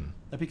 Yeah.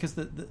 Because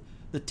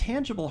the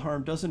tangible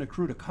harm doesn't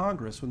accrue to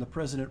Congress when the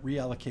president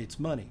reallocates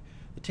money.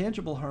 The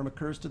tangible harm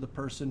occurs to the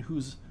person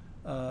whose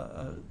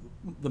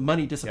the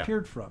money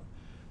disappeared from.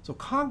 So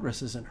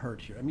Congress isn't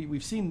hurt here. I mean,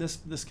 we've seen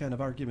this kind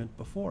of argument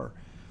before.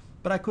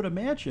 But I could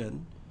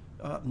imagine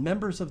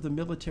members of the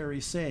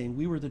military saying,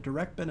 we were the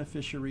direct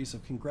beneficiaries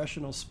of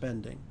congressional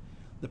spending.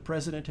 The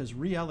president has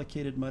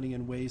reallocated money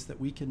in ways that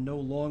we can no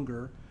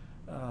longer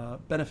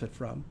benefit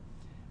from.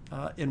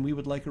 And we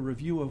would like a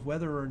review of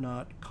whether or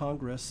not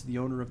Congress, the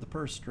owner of the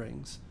purse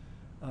strings,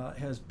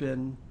 has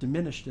been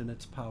diminished in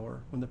its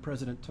power when the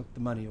president took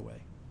the money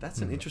away. That's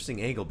an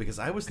interesting angle, because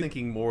I was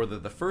thinking more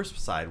the first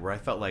side where I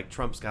felt like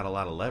Trump's got a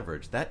lot of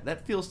leverage.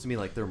 That feels to me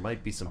like there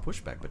might be some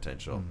pushback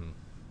potential.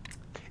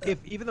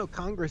 Even though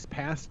Congress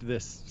passed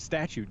this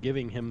statute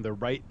giving him the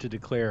right to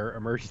declare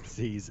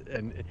emergencies,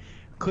 and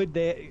could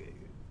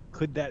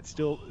that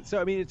still?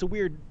 So I mean, it's a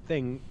weird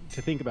thing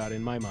to think about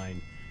in my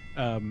mind.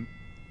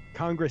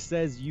 Congress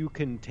says you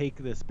can take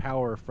this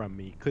power from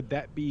me. Could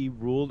that be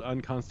ruled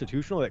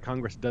unconstitutional, that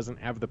Congress doesn't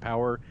have the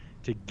power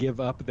to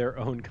give up their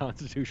own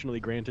constitutionally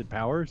granted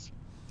powers?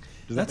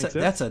 Does that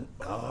make sense?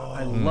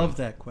 I love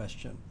that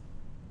question.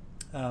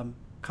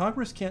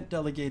 Congress can't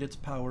delegate its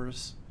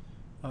powers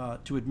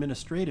to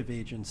administrative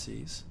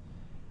agencies,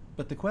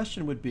 but the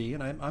question would be,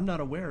 and I'm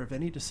not aware of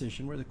any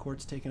decision where the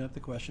court's taken up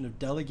the question of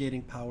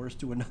delegating powers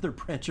to another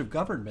branch of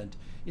government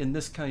in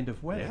this kind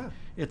of way.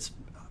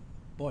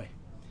 Yeah.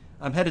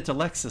 I'm headed to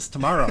Lexus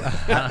tomorrow.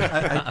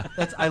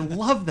 I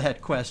love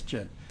that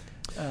question.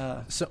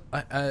 So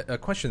a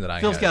question that I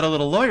Phil's had. got a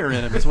little lawyer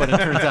in him, is what it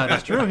turns out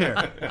is true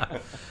here.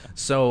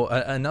 So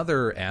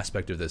another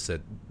aspect of this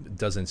that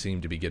doesn't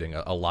seem to be getting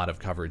a lot of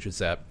coverage is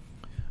that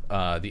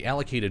the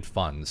allocated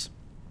funds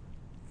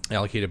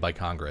allocated by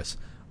Congress,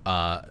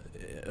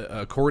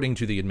 according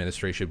to the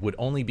administration, would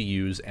only be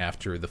used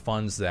after the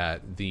funds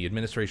that the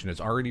administration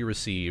has already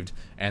received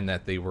and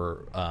that they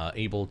were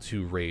able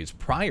to raise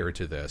prior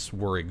to this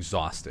were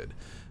exhausted.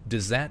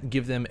 Does that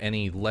give them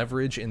any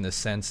leverage in the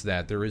sense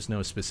that there is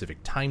no specific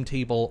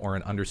timetable or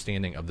an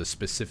understanding of the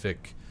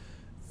specific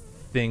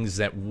things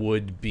that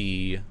would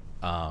be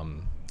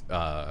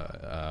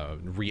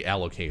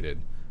reallocated?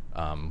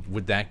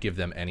 Would that give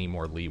them any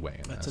more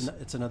leeway in this?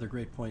 It's another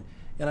great point.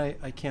 And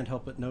I can't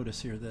help but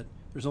notice here that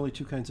there's only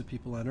two kinds of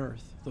people on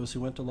Earth, those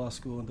who went to law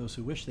school and those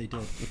who wish they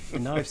did.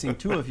 And now I've seen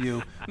two of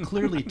you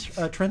clearly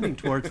trending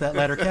towards that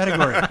latter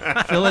category.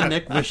 Phil and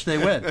Nick wish they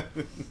would.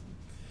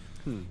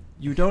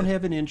 You don't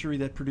have an injury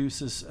that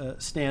produces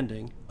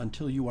standing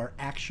until you are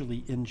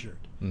actually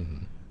injured.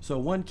 Mm-hmm. So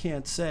one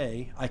can't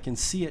say, I can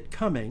see it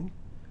coming,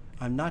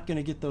 I'm not going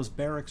to get those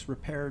barracks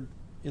repaired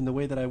in the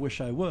way that I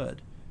wish I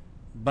would,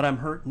 but I'm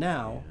hurt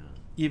now,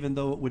 even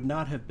though it would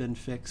not have been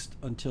fixed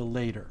until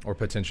later. Or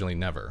potentially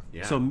never.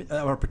 Yeah.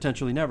 Or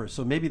potentially never.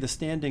 So maybe the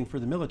standing for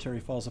the military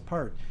falls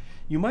apart.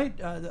 You might,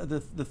 the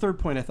third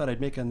point I thought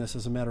I'd make on this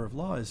as a matter of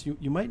law is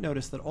you might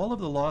notice that all of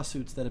the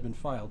lawsuits that have been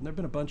filed, and there have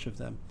been a bunch of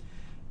them,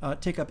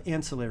 take up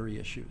ancillary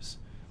issues,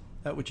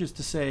 which is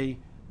to say,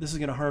 this is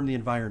going to harm the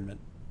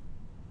environment,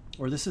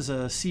 or this is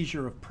a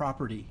seizure of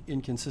property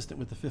inconsistent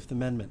with the Fifth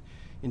Amendment.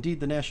 Indeed,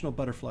 the National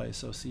Butterfly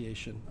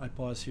Association, I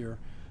pause here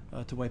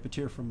to wipe a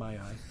tear from my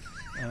eye,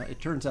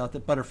 it turns out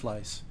that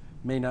butterflies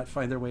may not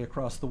find their way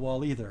across the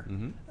wall either,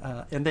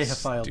 and they have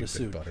filed a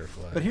suit.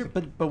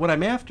 But what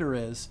I'm after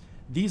is,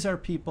 these are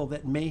people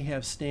that may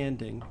have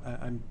standing.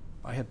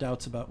 I have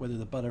doubts about whether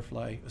the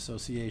Butterfly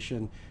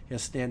Association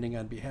has standing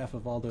on behalf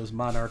of all those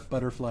monarch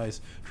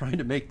butterflies trying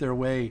to make their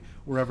way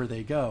wherever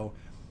they go.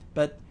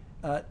 But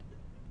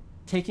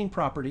taking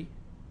property,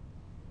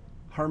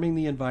 harming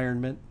the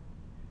environment,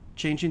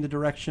 changing the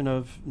direction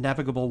of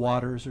navigable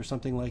waters or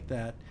something like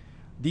that,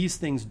 these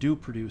things do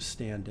produce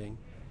standing.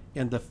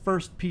 And the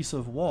first piece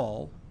of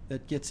wall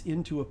that gets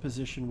into a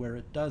position where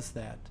it does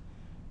that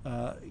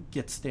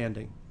gets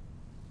standing.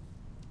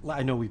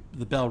 I know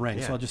the bell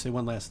rang, so I'll just say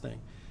one last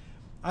thing.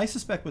 I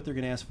suspect what they're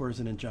going to ask for is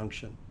an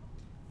injunction.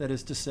 That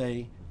is to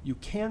say, you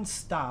can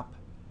stop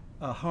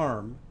a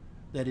harm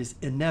that is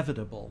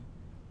inevitable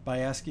by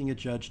asking a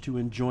judge to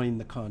enjoin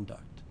the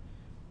conduct.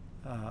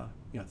 I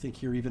think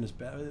here even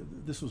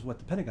this was what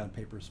the Pentagon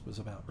Papers was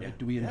about, right?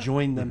 Do we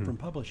enjoin them from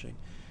publishing?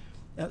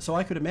 So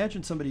I could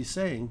imagine somebody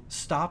saying,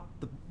 stop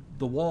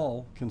the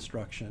wall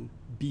construction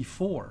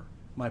before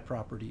my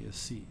property is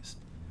seized.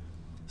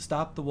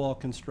 Stop the wall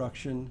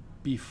construction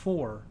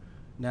before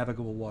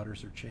navigable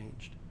waters are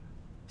changed.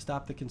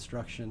 stop the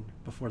construction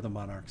before the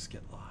monarchs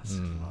get lost.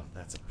 Oh,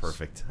 that's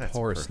perfect. That's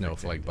Poor perfect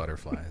snowflake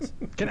butterflies.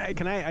 Can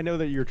I know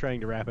that you're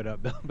trying to wrap it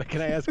up, Bill, but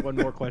can I ask one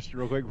more question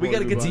real quick? We got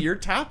to get to your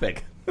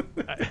topic.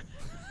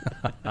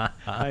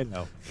 I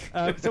know.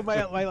 So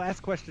my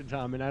last question,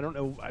 Tom, and I don't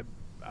know,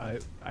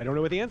 I don't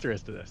know what the answer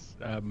is to this.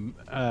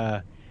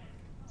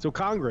 So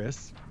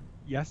Congress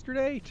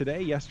yesterday,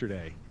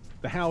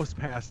 the House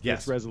passed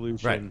this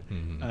resolution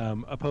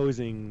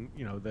opposing,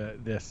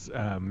 this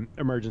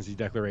emergency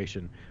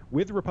declaration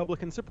with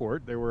Republican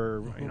support. There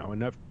were,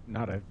 enough,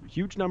 not a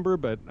huge number,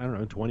 but I don't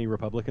know, 20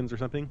 Republicans or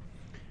something.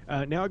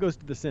 Now it goes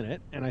to the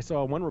Senate, and I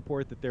saw one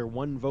report that they're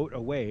one vote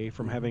away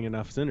from having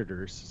enough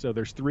senators. So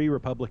there's 3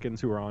 Republicans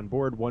who are on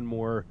board. One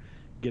more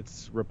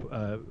gets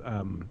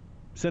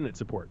Senate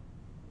support.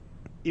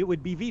 It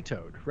would be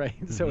vetoed, right?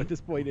 Mm-hmm. So at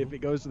this point, if it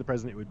goes to the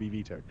president, it would be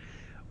vetoed.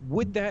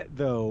 Would that,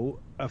 though,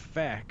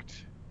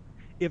 affect,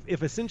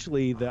 if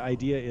essentially the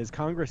idea is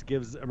Congress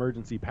gives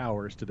emergency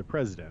powers to the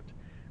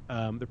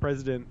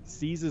president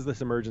seizes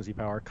this emergency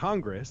power,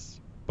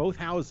 Congress, both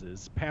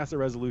houses, pass a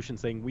resolution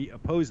saying we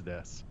oppose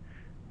this,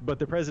 but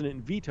the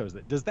president vetoes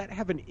it. Does that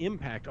have an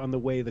impact on the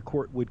way the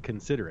court would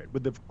consider it?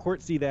 Would the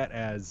court see that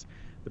as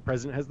the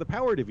president has the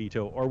power to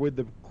veto, or would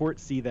the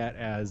court see that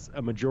as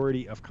a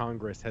majority of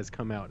Congress has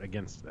come out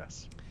against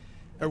this?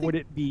 Or would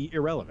it be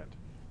irrelevant?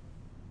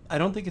 I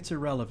don't think it's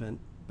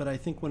irrelevant, but I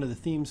think one of the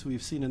themes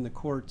we've seen in the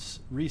courts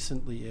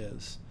recently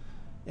is,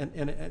 and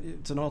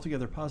it's an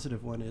altogether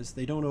positive one, is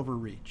they don't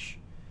overreach.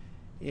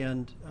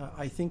 And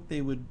I think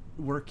they would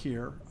work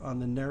here on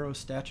the narrow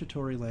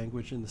statutory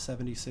language in the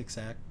 76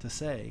 Act to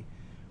say,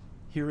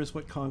 here is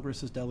what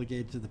Congress has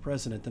delegated to the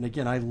president. And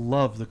again, I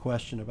love the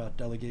question about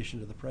delegation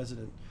to the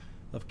president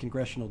of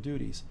congressional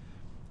duties.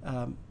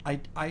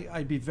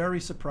 I'd be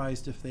very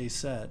surprised if they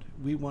said,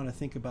 we want to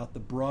think about the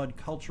broad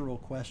cultural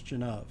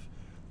question of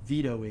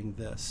vetoing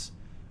this,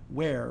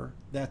 where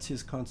that's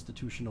his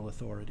constitutional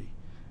authority.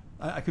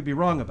 I could be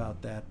wrong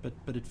about that,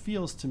 but it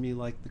feels to me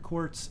like the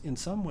courts, in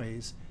some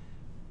ways,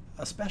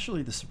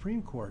 especially the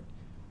Supreme Court,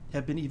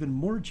 have been even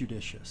more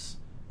judicious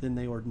than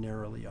they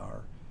ordinarily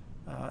are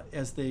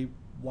as they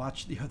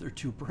watch the other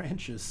 2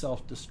 branches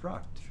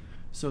self-destruct.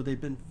 So they've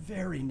been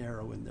very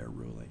narrow in their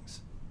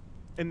rulings.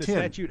 And the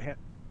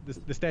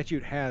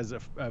statute has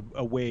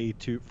a way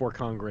for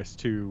Congress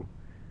to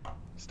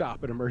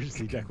stop an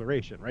emergency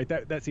declaration, right?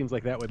 That seems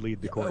like that would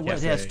lead the court.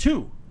 It has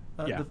 2.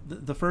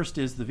 The first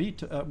is the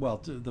veto.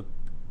 The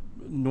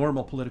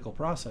normal political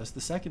process.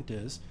 The second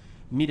is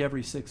meet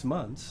every 6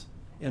 months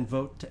and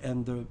vote to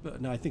end the.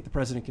 Now I think the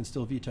president can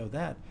still veto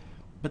that,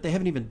 but they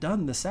haven't even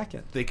done the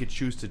second. They could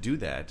choose to do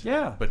that.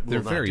 Yeah, but they're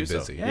very busy.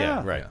 So.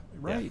 Yeah, right.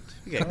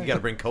 Yeah. You got to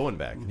bring Cohen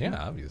back. Yeah,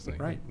 obviously.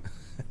 Right.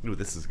 Ooh,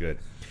 this is good.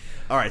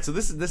 All right, so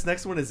this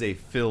next one is a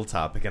Phil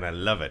topic, and I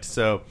love it.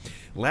 So,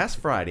 last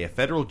Friday, a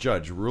federal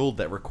judge ruled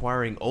that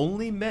requiring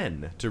only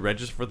men to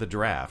register for the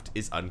draft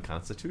is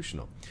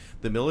unconstitutional.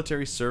 The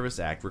Military Service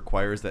Act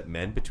requires that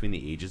men between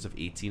the ages of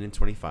 18 and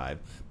 25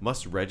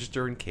 must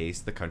register in case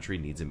the country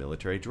needs a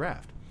military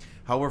draft.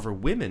 However,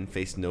 women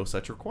face no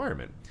such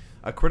requirement.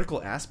 A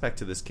critical aspect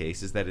to this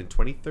case is that in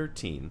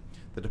 2013,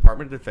 the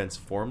Department of Defense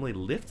formally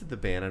lifted the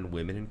ban on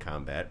women in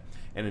combat,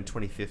 and in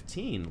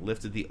 2015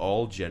 lifted the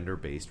all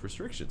gender-based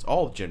restrictions.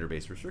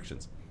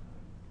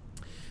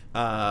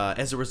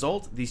 As a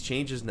result, these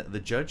changes, the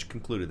judge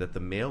concluded that the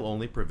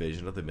male-only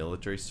provision of the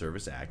Military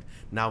Service Act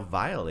now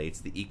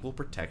violates the equal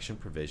protection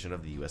provision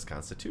of the U.S.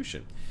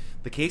 Constitution.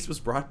 The case was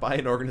brought by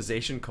an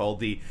organization called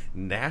the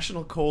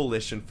National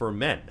Coalition for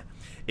Men,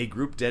 a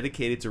group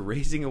dedicated to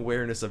raising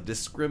awareness of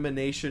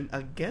discrimination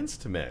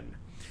against men.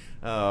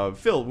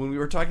 Phil, when we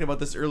were talking about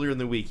this earlier in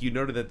the week, you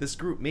noted that this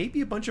group may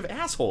be a bunch of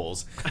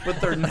assholes, but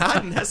they're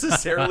not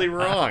necessarily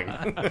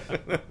wrong.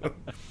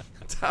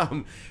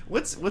 Tom,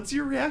 what's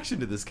your reaction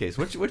to this case?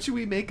 What should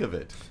we make of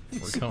it?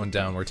 We're going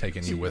down. We're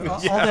taking you with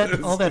us.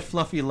 All that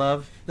fluffy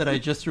love that I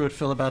just threw at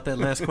Phil about that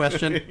last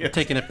question, yes. We're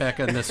taking it back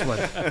on this one.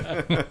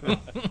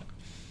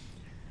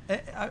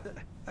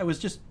 I was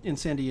just in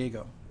San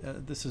Diego.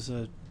 This is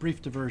a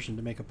brief diversion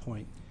to make a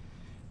point.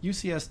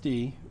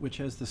 UCSD, which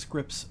has the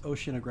Scripps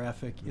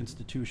Oceanographic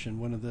Institution,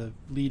 one of the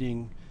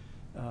leading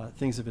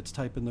things of its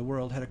type in the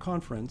world, had a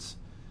conference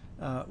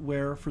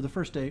where, for the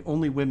first day,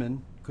 only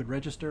women could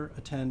register,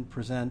 attend,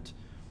 present,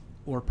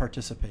 or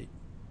participate.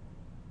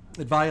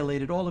 It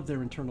violated all of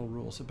their internal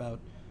rules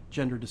about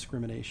gender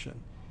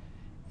discrimination.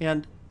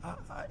 And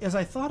as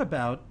I thought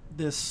about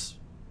this,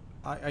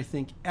 I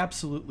think,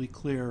 absolutely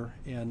clear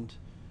and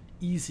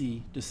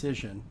easy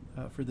decision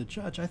for the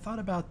judge, I thought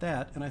about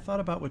that, and I thought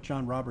about what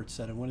John Roberts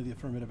said in one of the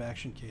affirmative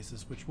action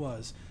cases, which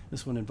was,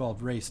 this one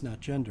involved race, not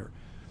gender.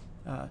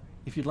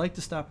 If you'd like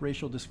to stop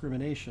racial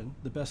discrimination,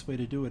 the best way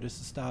to do it is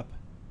to stop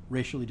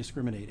racially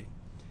discriminating.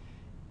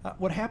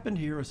 What happened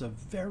here is a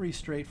very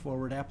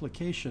straightforward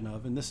application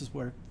of, and this is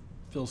where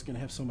Phil's going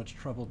to have so much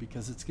trouble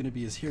because it's going to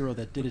be his hero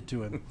that did it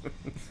to him.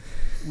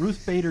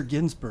 Ruth Bader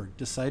Ginsburg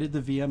decided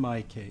the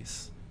VMI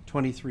case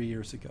 23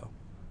 years ago.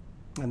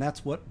 And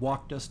that's what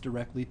walked us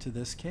directly to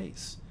this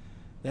case.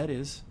 That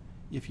is,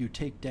 if you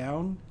take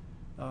down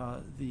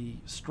the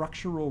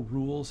structural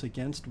rules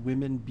against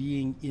women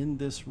being in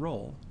this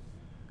role,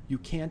 you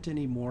can't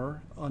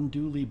anymore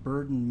unduly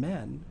burden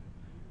men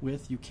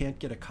with, you can't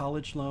get a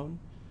college loan,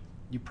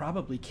 you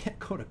probably can't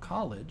go to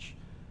college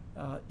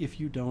if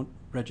you don't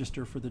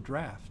register for the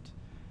draft.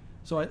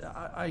 So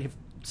I have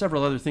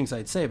several other things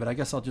I'd say, but I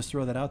guess I'll just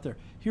throw that out there.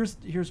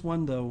 Here's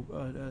one,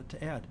 though,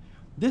 to add.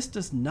 This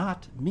does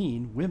not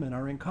mean women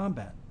are in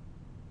combat.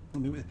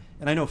 And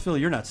I know, Phil,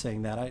 you're not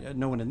saying that.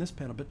 No one in this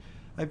panel, but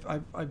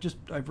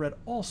I've read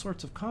all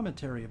sorts of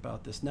commentary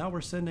about this. Now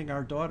we're sending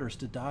our daughters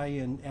to die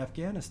in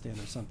Afghanistan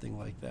or something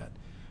like that.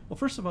 Well,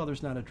 first of all,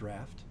 there's not a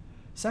draft.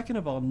 Second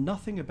of all,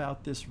 nothing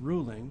about this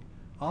ruling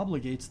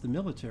obligates the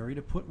military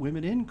to put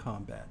women in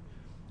combat.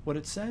 What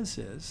it says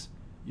is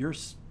you're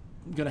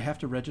going to have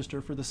to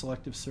register for the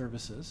selective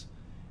services,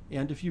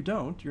 and if you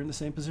don't, you're in the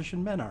same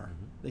position men are.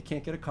 Mm-hmm. They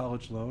can't get a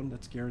college loan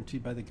that's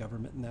guaranteed by the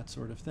government and that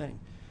sort of thing.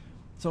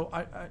 So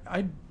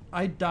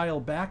I dial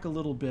back a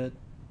little bit.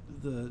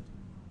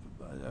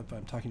 If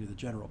I'm talking to the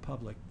general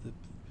public,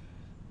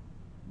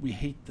 we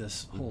hate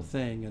this whole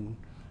thing, and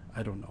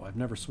I don't know. I've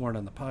never sworn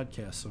on the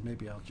podcast, so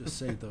maybe I'll just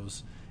say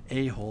those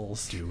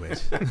a-holes. Do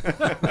it.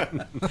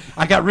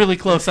 I got really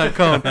close on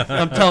Cohen.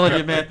 I'm telling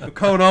you, man.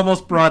 Cohen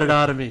almost brought it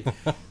out of me.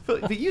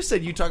 But you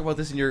said you talk about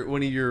this in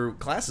one of your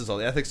classes, the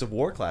ethics of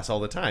war class, all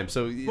the time.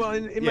 So well,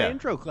 in my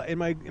intro class, in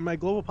my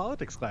global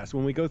politics class,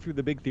 when we go through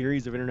the big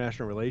theories of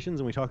international relations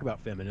and we talk about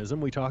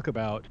feminism, we talk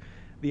about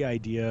the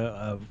idea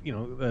of,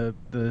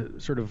 the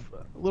sort of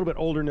a little bit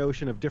older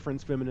notion of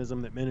difference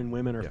feminism, that men and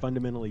women are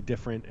fundamentally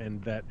different,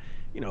 and that,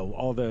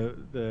 all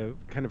the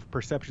kind of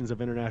perceptions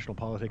of international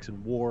politics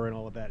and war and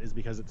all of that is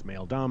because it's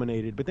male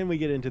dominated. But then we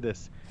get into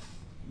this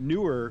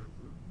newer,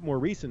 more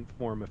recent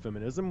form of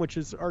feminism, which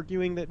is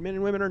arguing that men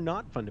and women are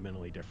not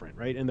fundamentally different,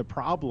 right? And the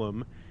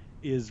problem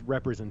is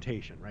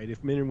representation, right?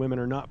 If men and women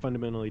are not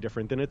fundamentally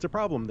different, then it's a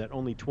problem that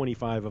only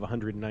 25 of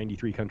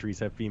 193 countries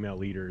have female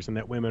leaders, and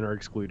that women are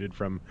excluded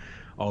from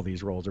all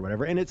these roles or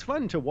whatever. And it's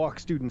fun to walk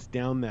students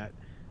down that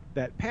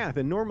path,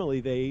 and normally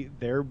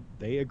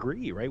they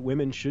agree, right?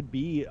 Women should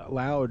be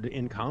allowed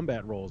in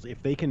combat roles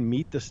if they can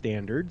meet the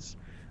standards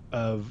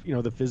of,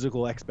 the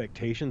physical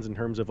expectations in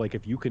terms of, like,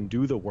 if you can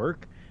do the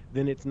work,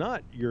 then it's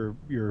not your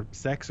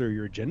sex or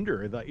your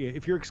gender.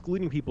 If you're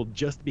excluding people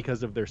just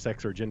because of their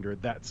sex or gender,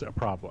 that's a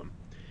problem.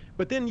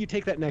 But then you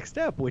take that next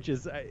step, which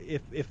is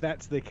if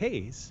that's the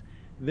case,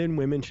 then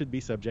women should be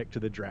subject to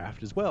the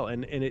draft as well.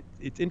 And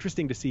it's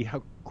interesting to see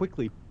how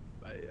quickly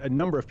a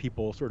number of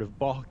people sort of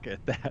balk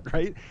at that,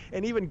 right?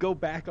 And even go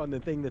back on the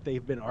thing that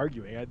they've been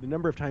arguing. The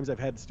number of times I've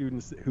had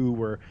students who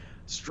were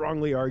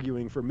strongly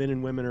arguing for men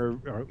and women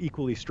are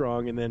equally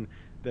strong, and then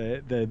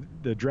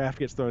the draft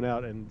gets thrown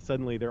out, and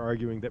suddenly they're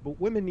arguing that, but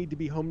women need to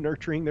be home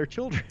nurturing their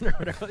children or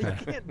whatever.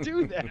 You can't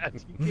do that.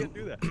 You can't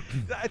do that.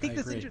 I think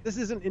this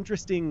is an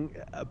interesting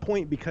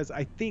point, because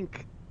I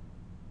think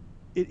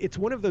it's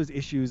one of those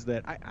issues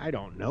that I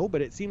don't know,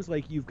 but it seems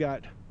like you've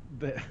got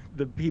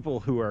the people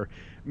who are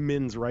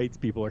men's rights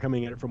people are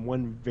coming at it from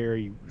one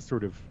very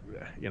sort of,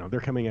 they're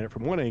coming at it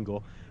from one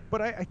angle.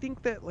 But I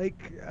think that,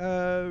 like,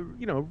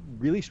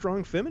 really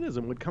strong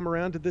feminism would come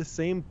around to this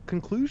same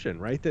conclusion,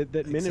 right?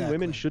 That men and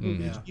women shouldn't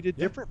be treated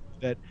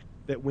differently.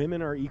 That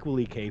women are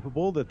equally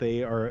capable, that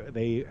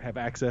they have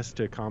access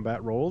to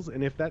combat roles,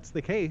 and if that's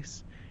the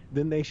case,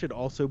 then they should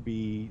also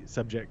be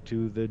subject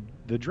to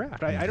the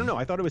draft. I don't know.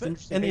 I thought it was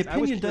interesting. And the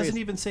opinion doesn't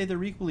even say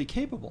they're equally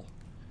capable.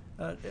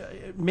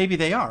 Maybe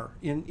they are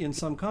in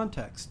some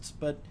contexts,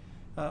 but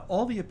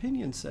all the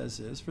opinion says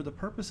is, for the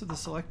purpose of the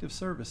selective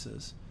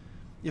services,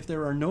 if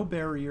there are no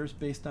barriers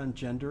based on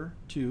gender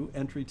to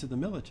entry to the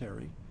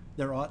military,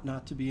 there ought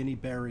not to be any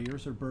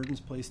barriers or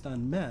burdens placed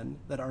on men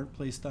that aren't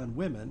placed on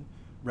women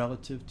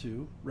relative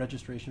to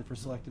registration for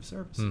selective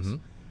services.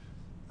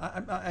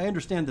 Mm-hmm. I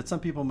understand that some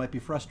people might be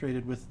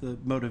frustrated with the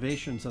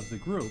motivations of the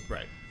group,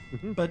 right?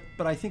 Mm-hmm. But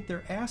I think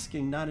they're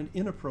asking not an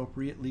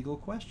inappropriate legal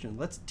question.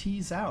 Let's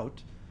tease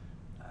out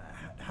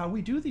how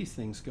we do these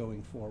things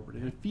going forward.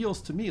 And it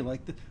feels to me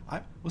like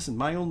listen,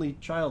 my only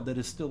child that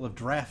is still of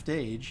draft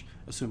age,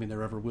 assuming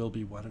there ever will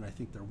be one, and I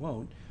think there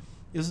won't,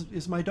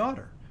 is my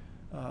daughter.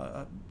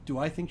 Do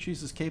I think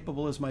she's as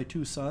capable as my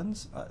two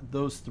sons?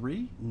 Those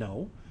three?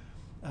 No.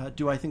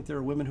 Do I think there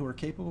are women who are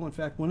capable? In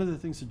fact, one of the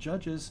things the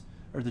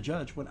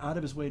judge went out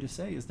of his way to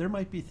say is there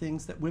might be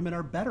things that women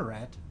are better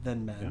at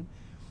than men.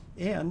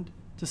 Yeah. And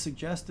to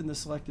suggest in the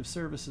selective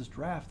services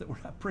draft that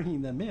we're not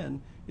bringing them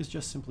in is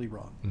just simply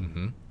wrong.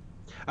 Mm-hmm.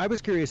 I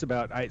was curious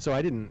about, I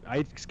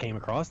just came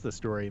across this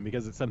story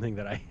because it's something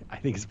that I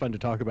think is fun to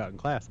talk about in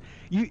class.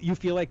 You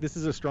feel like this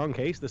is a strong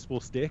case? This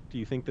will stick? Do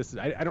you think this is,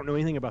 I don't know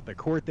anything about the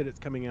court that it's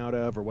coming out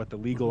of or what the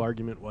legal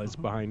argument was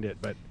behind it,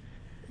 but.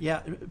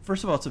 Yeah,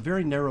 first of all, it's a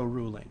very narrow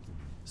ruling.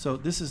 So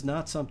this is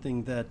not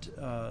something that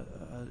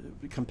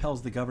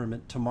compels the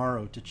government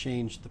tomorrow to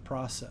change the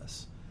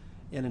process.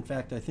 And in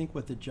fact, I think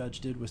what the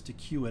judge did was to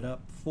queue it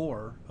up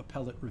for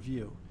appellate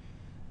review.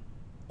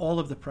 All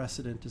of the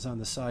precedent is on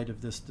the side of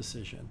this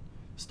decision,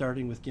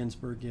 starting with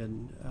Ginsburg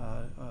in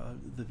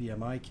the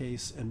VMI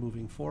case and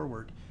moving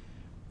forward.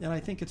 And I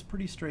think it's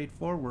pretty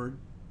straightforward,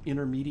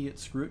 intermediate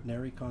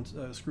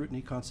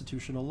scrutiny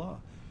constitutional law.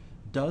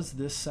 Does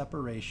this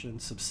separation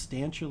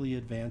substantially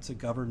advance a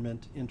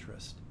government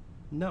interest?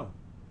 No.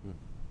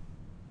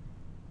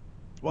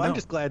 Well, I'm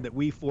just glad that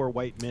we 4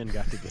 white men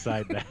got to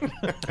decide that.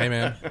 Hey,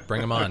 man,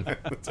 bring them on.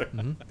 That's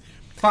right.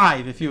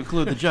 5 if you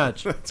include the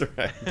judge. That's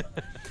right.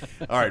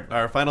 All right,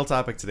 our final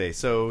topic today.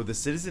 So the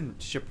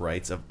citizenship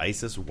rights of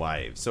ISIS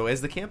wives. So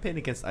as the campaign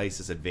against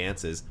ISIS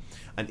advances,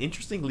 an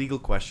interesting legal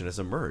question has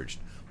emerged.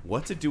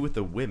 What to do with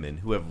the women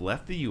who have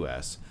left the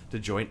U.S. to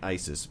join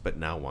ISIS but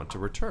now want to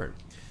return?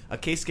 A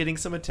case getting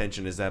some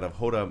attention is that of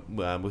Hoda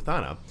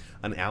Muthana,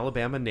 an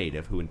Alabama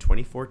native who in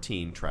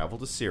 2014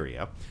 traveled to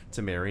Syria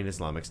to marry an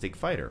Islamic State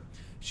fighter.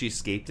 She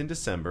escaped in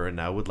December and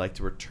now would like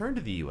to return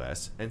to the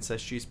U.S. and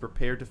says she's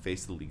prepared to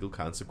face the legal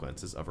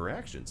consequences of her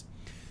actions.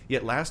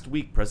 Yet last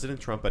week, President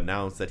Trump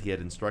announced that he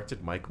had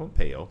instructed Mike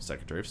Pompeo,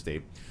 Secretary of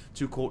State,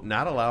 to, quote,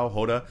 not allow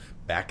Hoda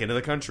back into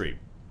the country.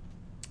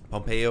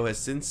 Pompeo has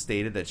since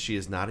stated that she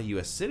is not a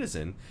U.S.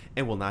 citizen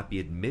and will not be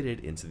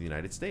admitted into the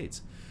United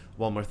States.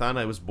 While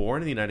Muthana was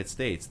born in the United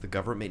States, the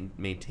government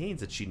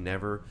maintains that she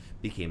never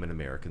became an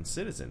American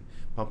citizen.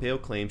 Pompeo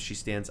claims she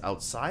stands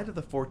outside of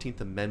the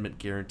 14th Amendment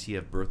guarantee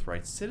of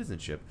birthright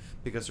citizenship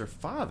because her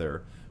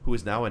father, who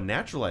is now a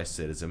naturalized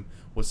citizen,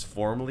 was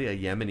formerly a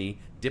Yemeni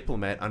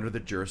diplomat under the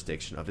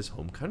jurisdiction of his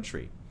home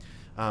country.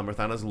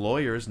 Muthana's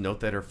lawyers note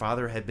that her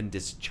father had been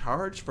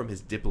discharged from his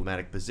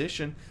diplomatic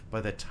position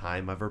by the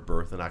time of her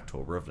birth in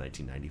October of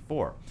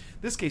 1994.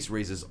 This case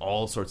raises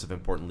all sorts of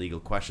important legal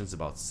questions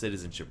about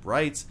citizenship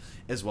rights,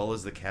 as well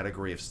as the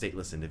category of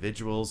stateless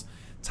individuals.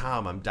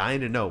 Tom, I'm dying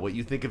to know what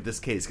you think of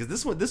this case, because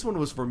this one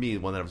was, for me,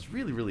 one that I was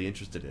really, really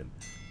interested in.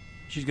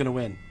 She's going to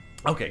win.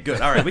 Okay, good.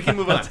 All right, we can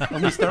move on.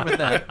 Let me start with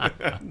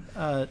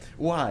that.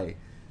 Why?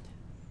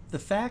 The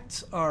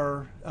facts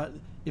are...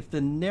 if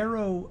the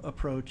narrow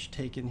approach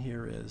taken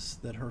here is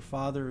that her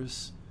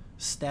father's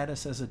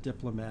status as a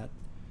diplomat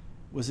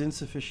was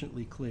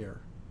insufficiently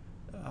clear,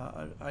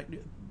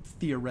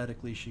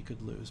 theoretically she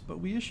could lose. But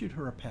we issued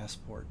her a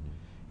passport.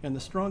 And the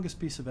strongest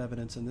piece of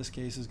evidence in this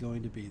case is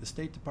going to be the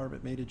State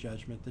Department made a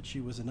judgment that she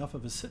was enough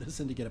of a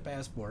citizen to get a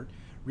passport.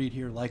 Read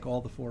here, like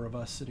all the 4 of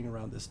us sitting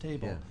around this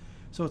table. Yeah.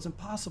 So it's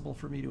impossible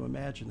for me to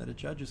imagine that a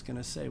judge is going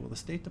to say, well, the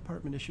State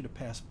Department issued a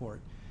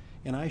passport,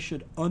 and I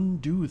should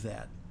undo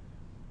that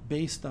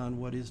based on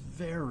what is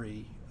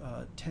very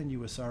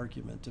tenuous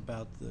argument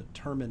about the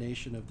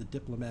termination of the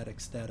diplomatic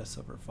status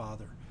of her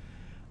father.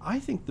 I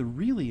think the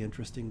really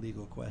interesting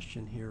legal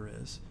question here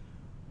is,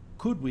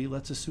 could we,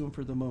 let's assume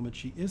for the moment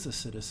she is a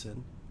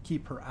citizen,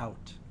 keep her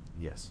out?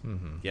 Yes.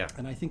 Mm-hmm. Yeah.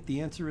 And I think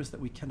the answer is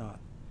that we cannot.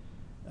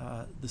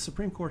 The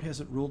Supreme Court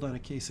hasn't ruled on a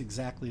case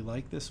exactly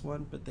like this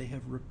one, but they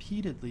have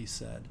repeatedly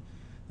said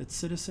that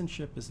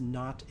citizenship is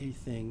not a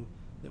thing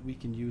that we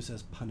can use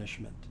as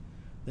punishment.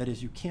 That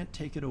is, you can't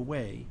take it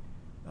away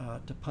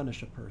to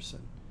punish a person.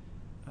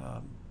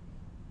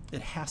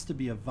 It has to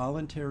be a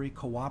voluntary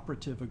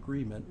cooperative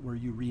agreement where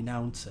you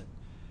renounce it,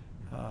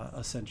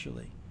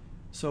 essentially.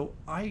 So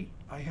I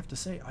have to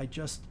say,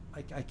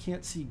 I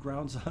can't see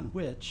grounds on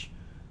which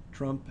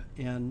Trump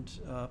and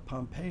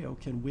Pompeo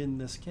can win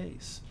this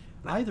case,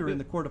 either in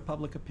the court of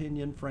public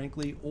opinion,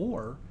 frankly,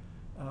 or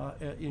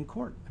in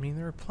court. I mean,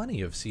 there are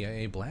plenty of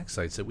CIA black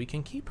sites that we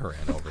can keep her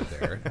in over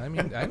there. I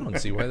mean, I don't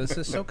see why this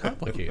is so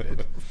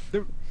complicated.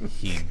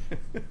 He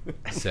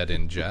said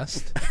in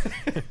jest.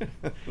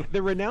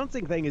 The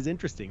renouncing thing is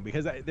interesting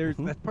because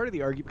that's part of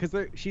the argument,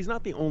 because she's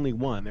not the only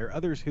one. There are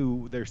others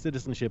who their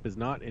citizenship is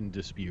not in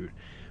dispute.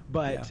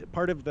 But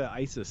part of the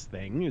ISIS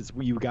thing is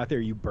you got there,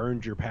 you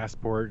burned your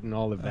passport and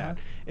all of that.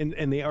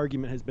 And the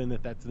argument has been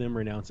that that's them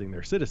renouncing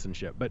their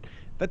citizenship. But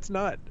that's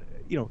not...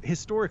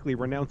 historically,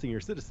 renouncing your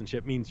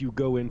citizenship means you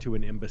go into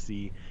an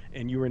embassy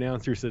and you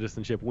renounce your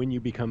citizenship when you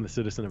become the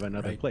citizen of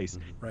another place.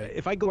 Mm-hmm. Right.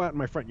 If I go out in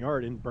my front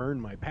yard and burn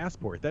my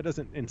passport, that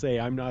doesn't, and say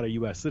I'm not a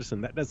U.S.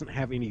 citizen, that doesn't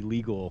have any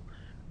legal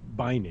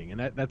binding, and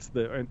that's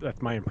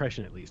my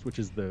impression, at least, which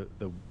is the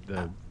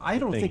I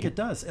don't think it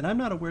does, and I'm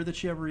not aware that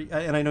she ever,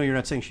 and I know you're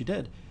not saying she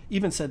did,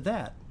 even said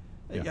that.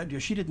 Yeah.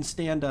 She didn't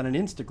stand on an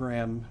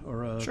Instagram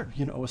or a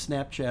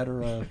Snapchat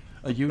or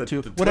a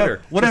YouTube,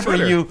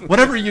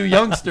 whatever you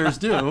youngsters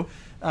do,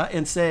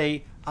 and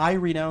say, I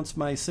renounce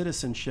my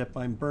citizenship,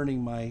 I'm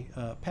burning my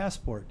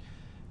passport.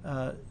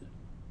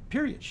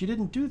 Period. She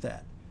didn't do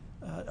that.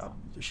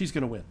 She's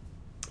going to win.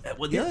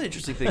 Well, the other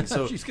interesting thing,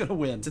 so she's going to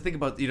win. To think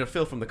about,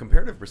 Phil, from the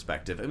comparative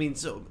perspective, I mean,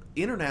 so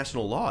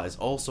international law is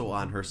also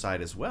on her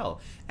side as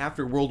well.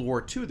 After World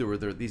War II, there were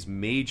these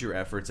major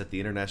efforts at the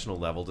international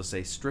level to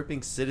say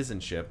stripping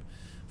citizenship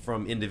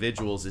from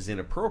individuals is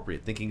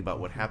inappropriate, thinking about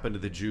what happened to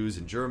the Jews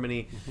in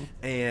Germany. Mm-hmm.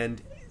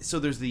 And so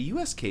there's the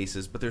U.S.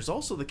 cases, but there's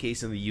also the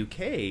case in the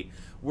U.K.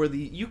 where the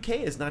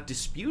U.K. is not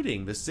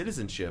disputing the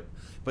citizenship,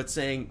 but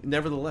saying,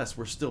 nevertheless,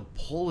 we're still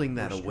pulling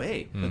that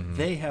away. Mm-hmm. But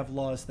they have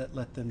laws that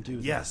let them do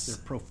yes. this.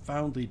 They're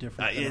profoundly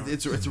different.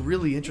 It's a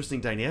really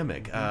interesting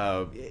dynamic.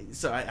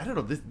 So I don't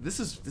know. This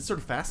is sort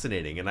of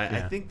fascinating, and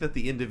I think that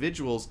the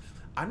individuals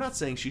I'm not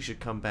saying she should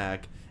come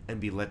back and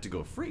be let to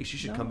go free. She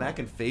should come back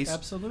and face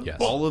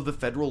all of the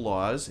federal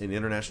laws and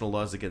international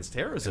laws against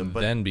terrorism, but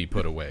then be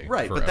put away.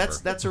 Right, forever.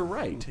 but that's her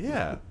right.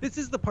 Yeah. This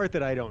is the part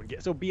that I don't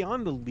get. So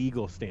beyond the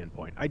legal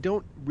standpoint, I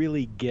don't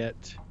really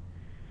get.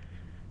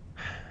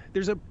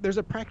 There's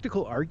a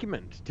practical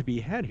argument to be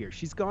had here.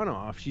 She's gone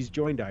off. She's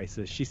joined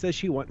ISIS. She says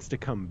she wants to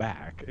come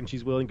back, and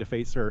she's willing to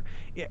face her.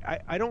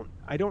 I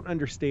don't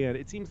understand.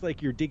 It seems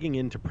like you're digging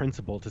into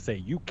principle to say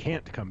you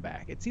can't come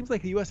back. It seems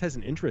like the U.S. has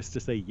an interest to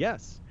say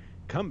yes.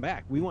 Come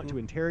back. We want to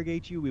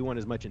interrogate you. We want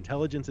as much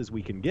intelligence as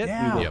we can get.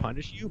 Yeah. We will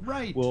punish you.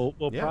 Right. We'll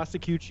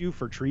prosecute you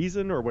for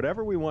treason or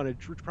whatever we want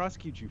to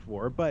prosecute you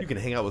for. But you can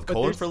hang out with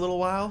Cohen for a little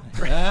while.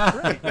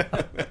 Right.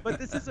 But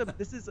this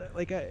is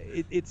like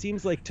it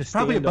seems like to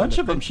probably a bunch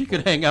of them she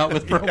could hang out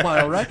with for a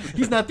while, right?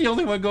 He's not the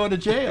only one going to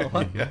jail.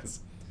 Huh?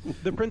 Yes.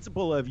 The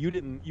principle of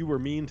you were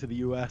mean to the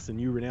U.S.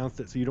 and you renounced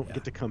it, so you don't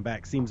get to come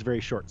back seems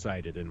very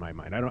short-sighted in my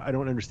mind. I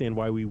don't understand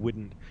why we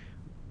wouldn't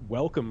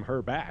welcome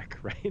her back,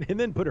 right, and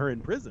then put her in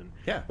prison.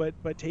 Yeah.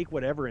 But take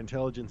whatever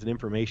intelligence and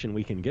information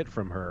we can get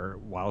from her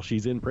while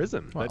she's in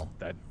prison. Well,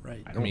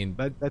 right. I mean,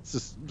 that's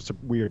just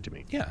weird to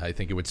me. Yeah, I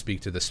think it would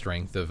speak to the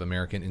strength of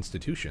American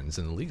institutions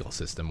and the legal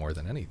system more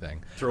than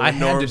anything. I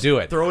had to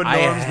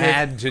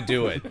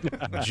do it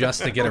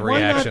just to get a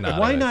reaction out of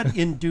it. Why not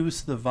induce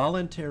the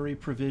voluntary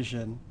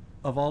provision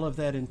of all of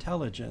that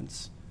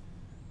intelligence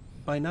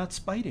by not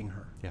spiting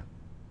her? Yeah.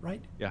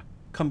 Right? Yeah.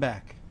 Come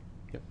back.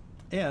 Yep.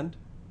 And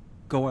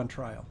go on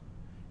trial,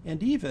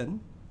 and even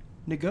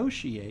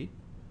negotiate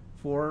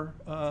for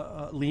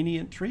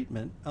lenient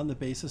treatment on the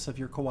basis of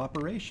your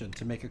cooperation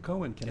to make a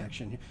Cohen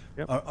connection,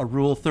 a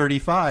Rule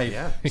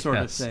 35 sort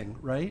of thing,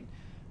 right?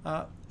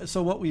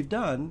 So what we've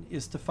done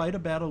is to fight a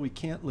battle we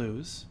can't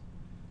lose,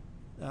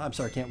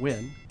 can't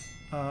win,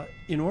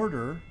 in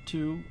order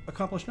to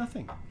accomplish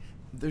nothing.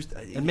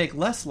 And make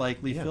less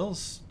likely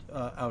Phil's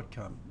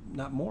outcome,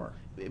 not more.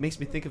 It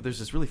makes me think of there's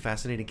this really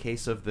fascinating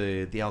case of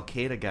the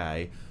Al-Qaeda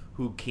guy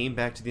who came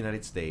back to the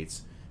United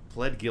States,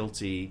 pled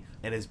guilty,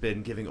 and has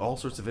been giving all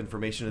sorts of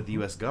information to the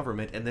U.S.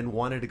 government, and then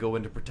wanted to go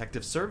into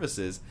protective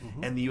services,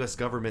 and the U.S.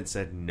 government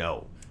said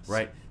no,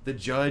 right? The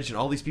judge and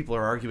all these people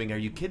are arguing, are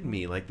you kidding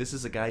me? Like, this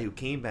is a guy who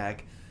came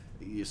back,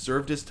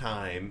 served his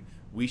time,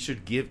 we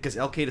should give, because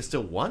Al-Qaeda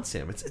still wants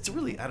him. It's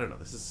really, I don't know,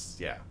 this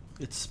is,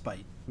 It's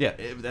spite. Yeah,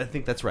 I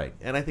think that's right.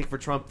 And I think for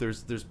Trump,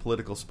 there's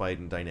political spite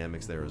and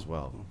dynamics there as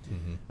well.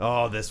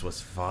 Oh, this was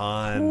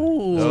fun.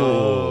 Ooh.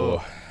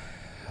 Oh.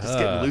 Just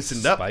getting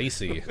loosened up.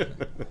 Spicy.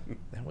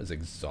 That was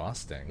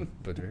exhausting,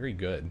 but very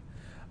good. Is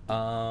that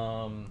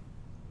a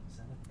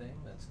thing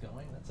that's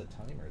going? That's a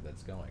timer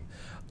that's going.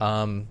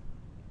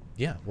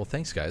 Yeah, well,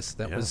 thanks, guys.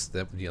 That was,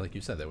 like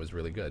you said, that was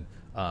really good.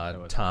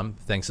 Tom,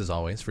 thanks as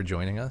always for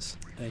joining us.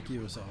 Thank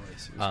you as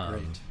always. It was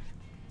great.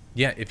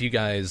 Yeah, if you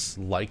guys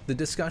like the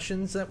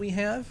discussions that we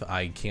have,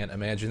 I can't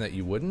imagine that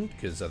you wouldn't,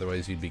 because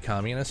otherwise you'd be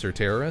communists or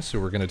terrorists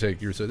who are going to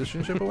take your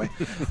citizenship away.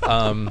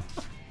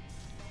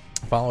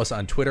 Follow us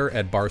on Twitter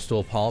at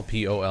BarstoolPol,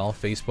 P-O-L,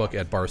 Facebook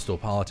at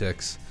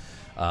BarstoolPolitics.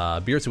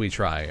 Beers That We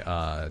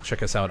Try.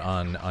 Check us out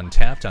on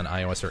Untapped on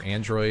iOS or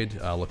Android.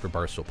 Look for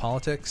Barstool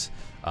Politics.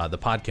 The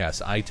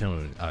podcast,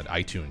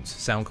 iTunes,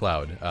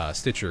 SoundCloud,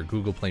 Stitcher,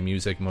 Google Play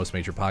Music, most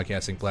major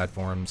podcasting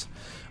platforms.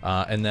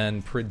 And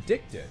then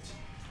Predict It.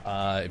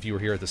 If you were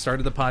here at the start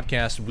of the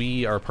podcast,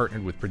 we are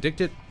partnered with Predict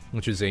It,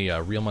 which is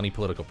a real money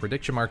political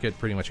prediction market,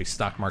 pretty much a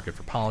stock market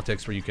for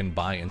politics where you can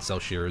buy and sell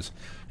shares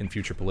in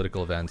future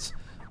political events.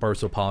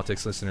 Barstool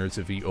Politics listeners,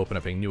 if you open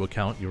up a new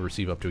account, you'll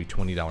receive up to a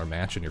 $20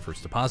 match on your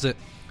first deposit.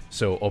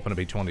 So open up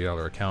a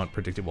 $20 account.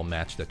 Predict It will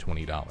match that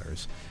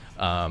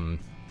 $20.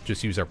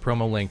 Just use our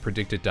promo link,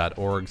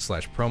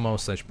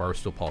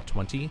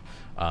 predictit.org/promo/BarstoolPol20,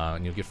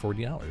 and you'll get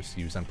 $40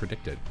 to use on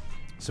Predict It.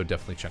 So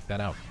definitely check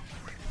that out.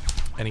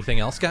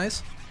 Anything else,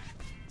 guys?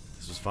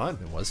 This was fun.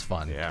 It was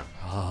fun. Yeah.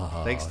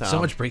 Oh, thanks, Tom. So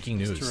much breaking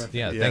news.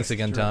 Yeah, thanks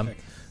again, terrific.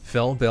 Tom.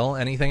 Phil, Bill,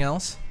 anything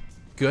else?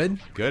 Good?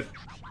 Good.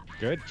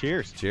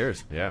 Cheers.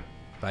 Cheers. Yeah.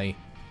 Bye.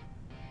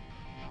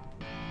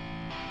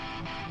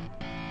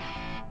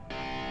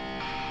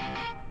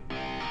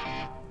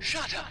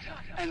 Shut up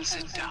and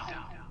sit down.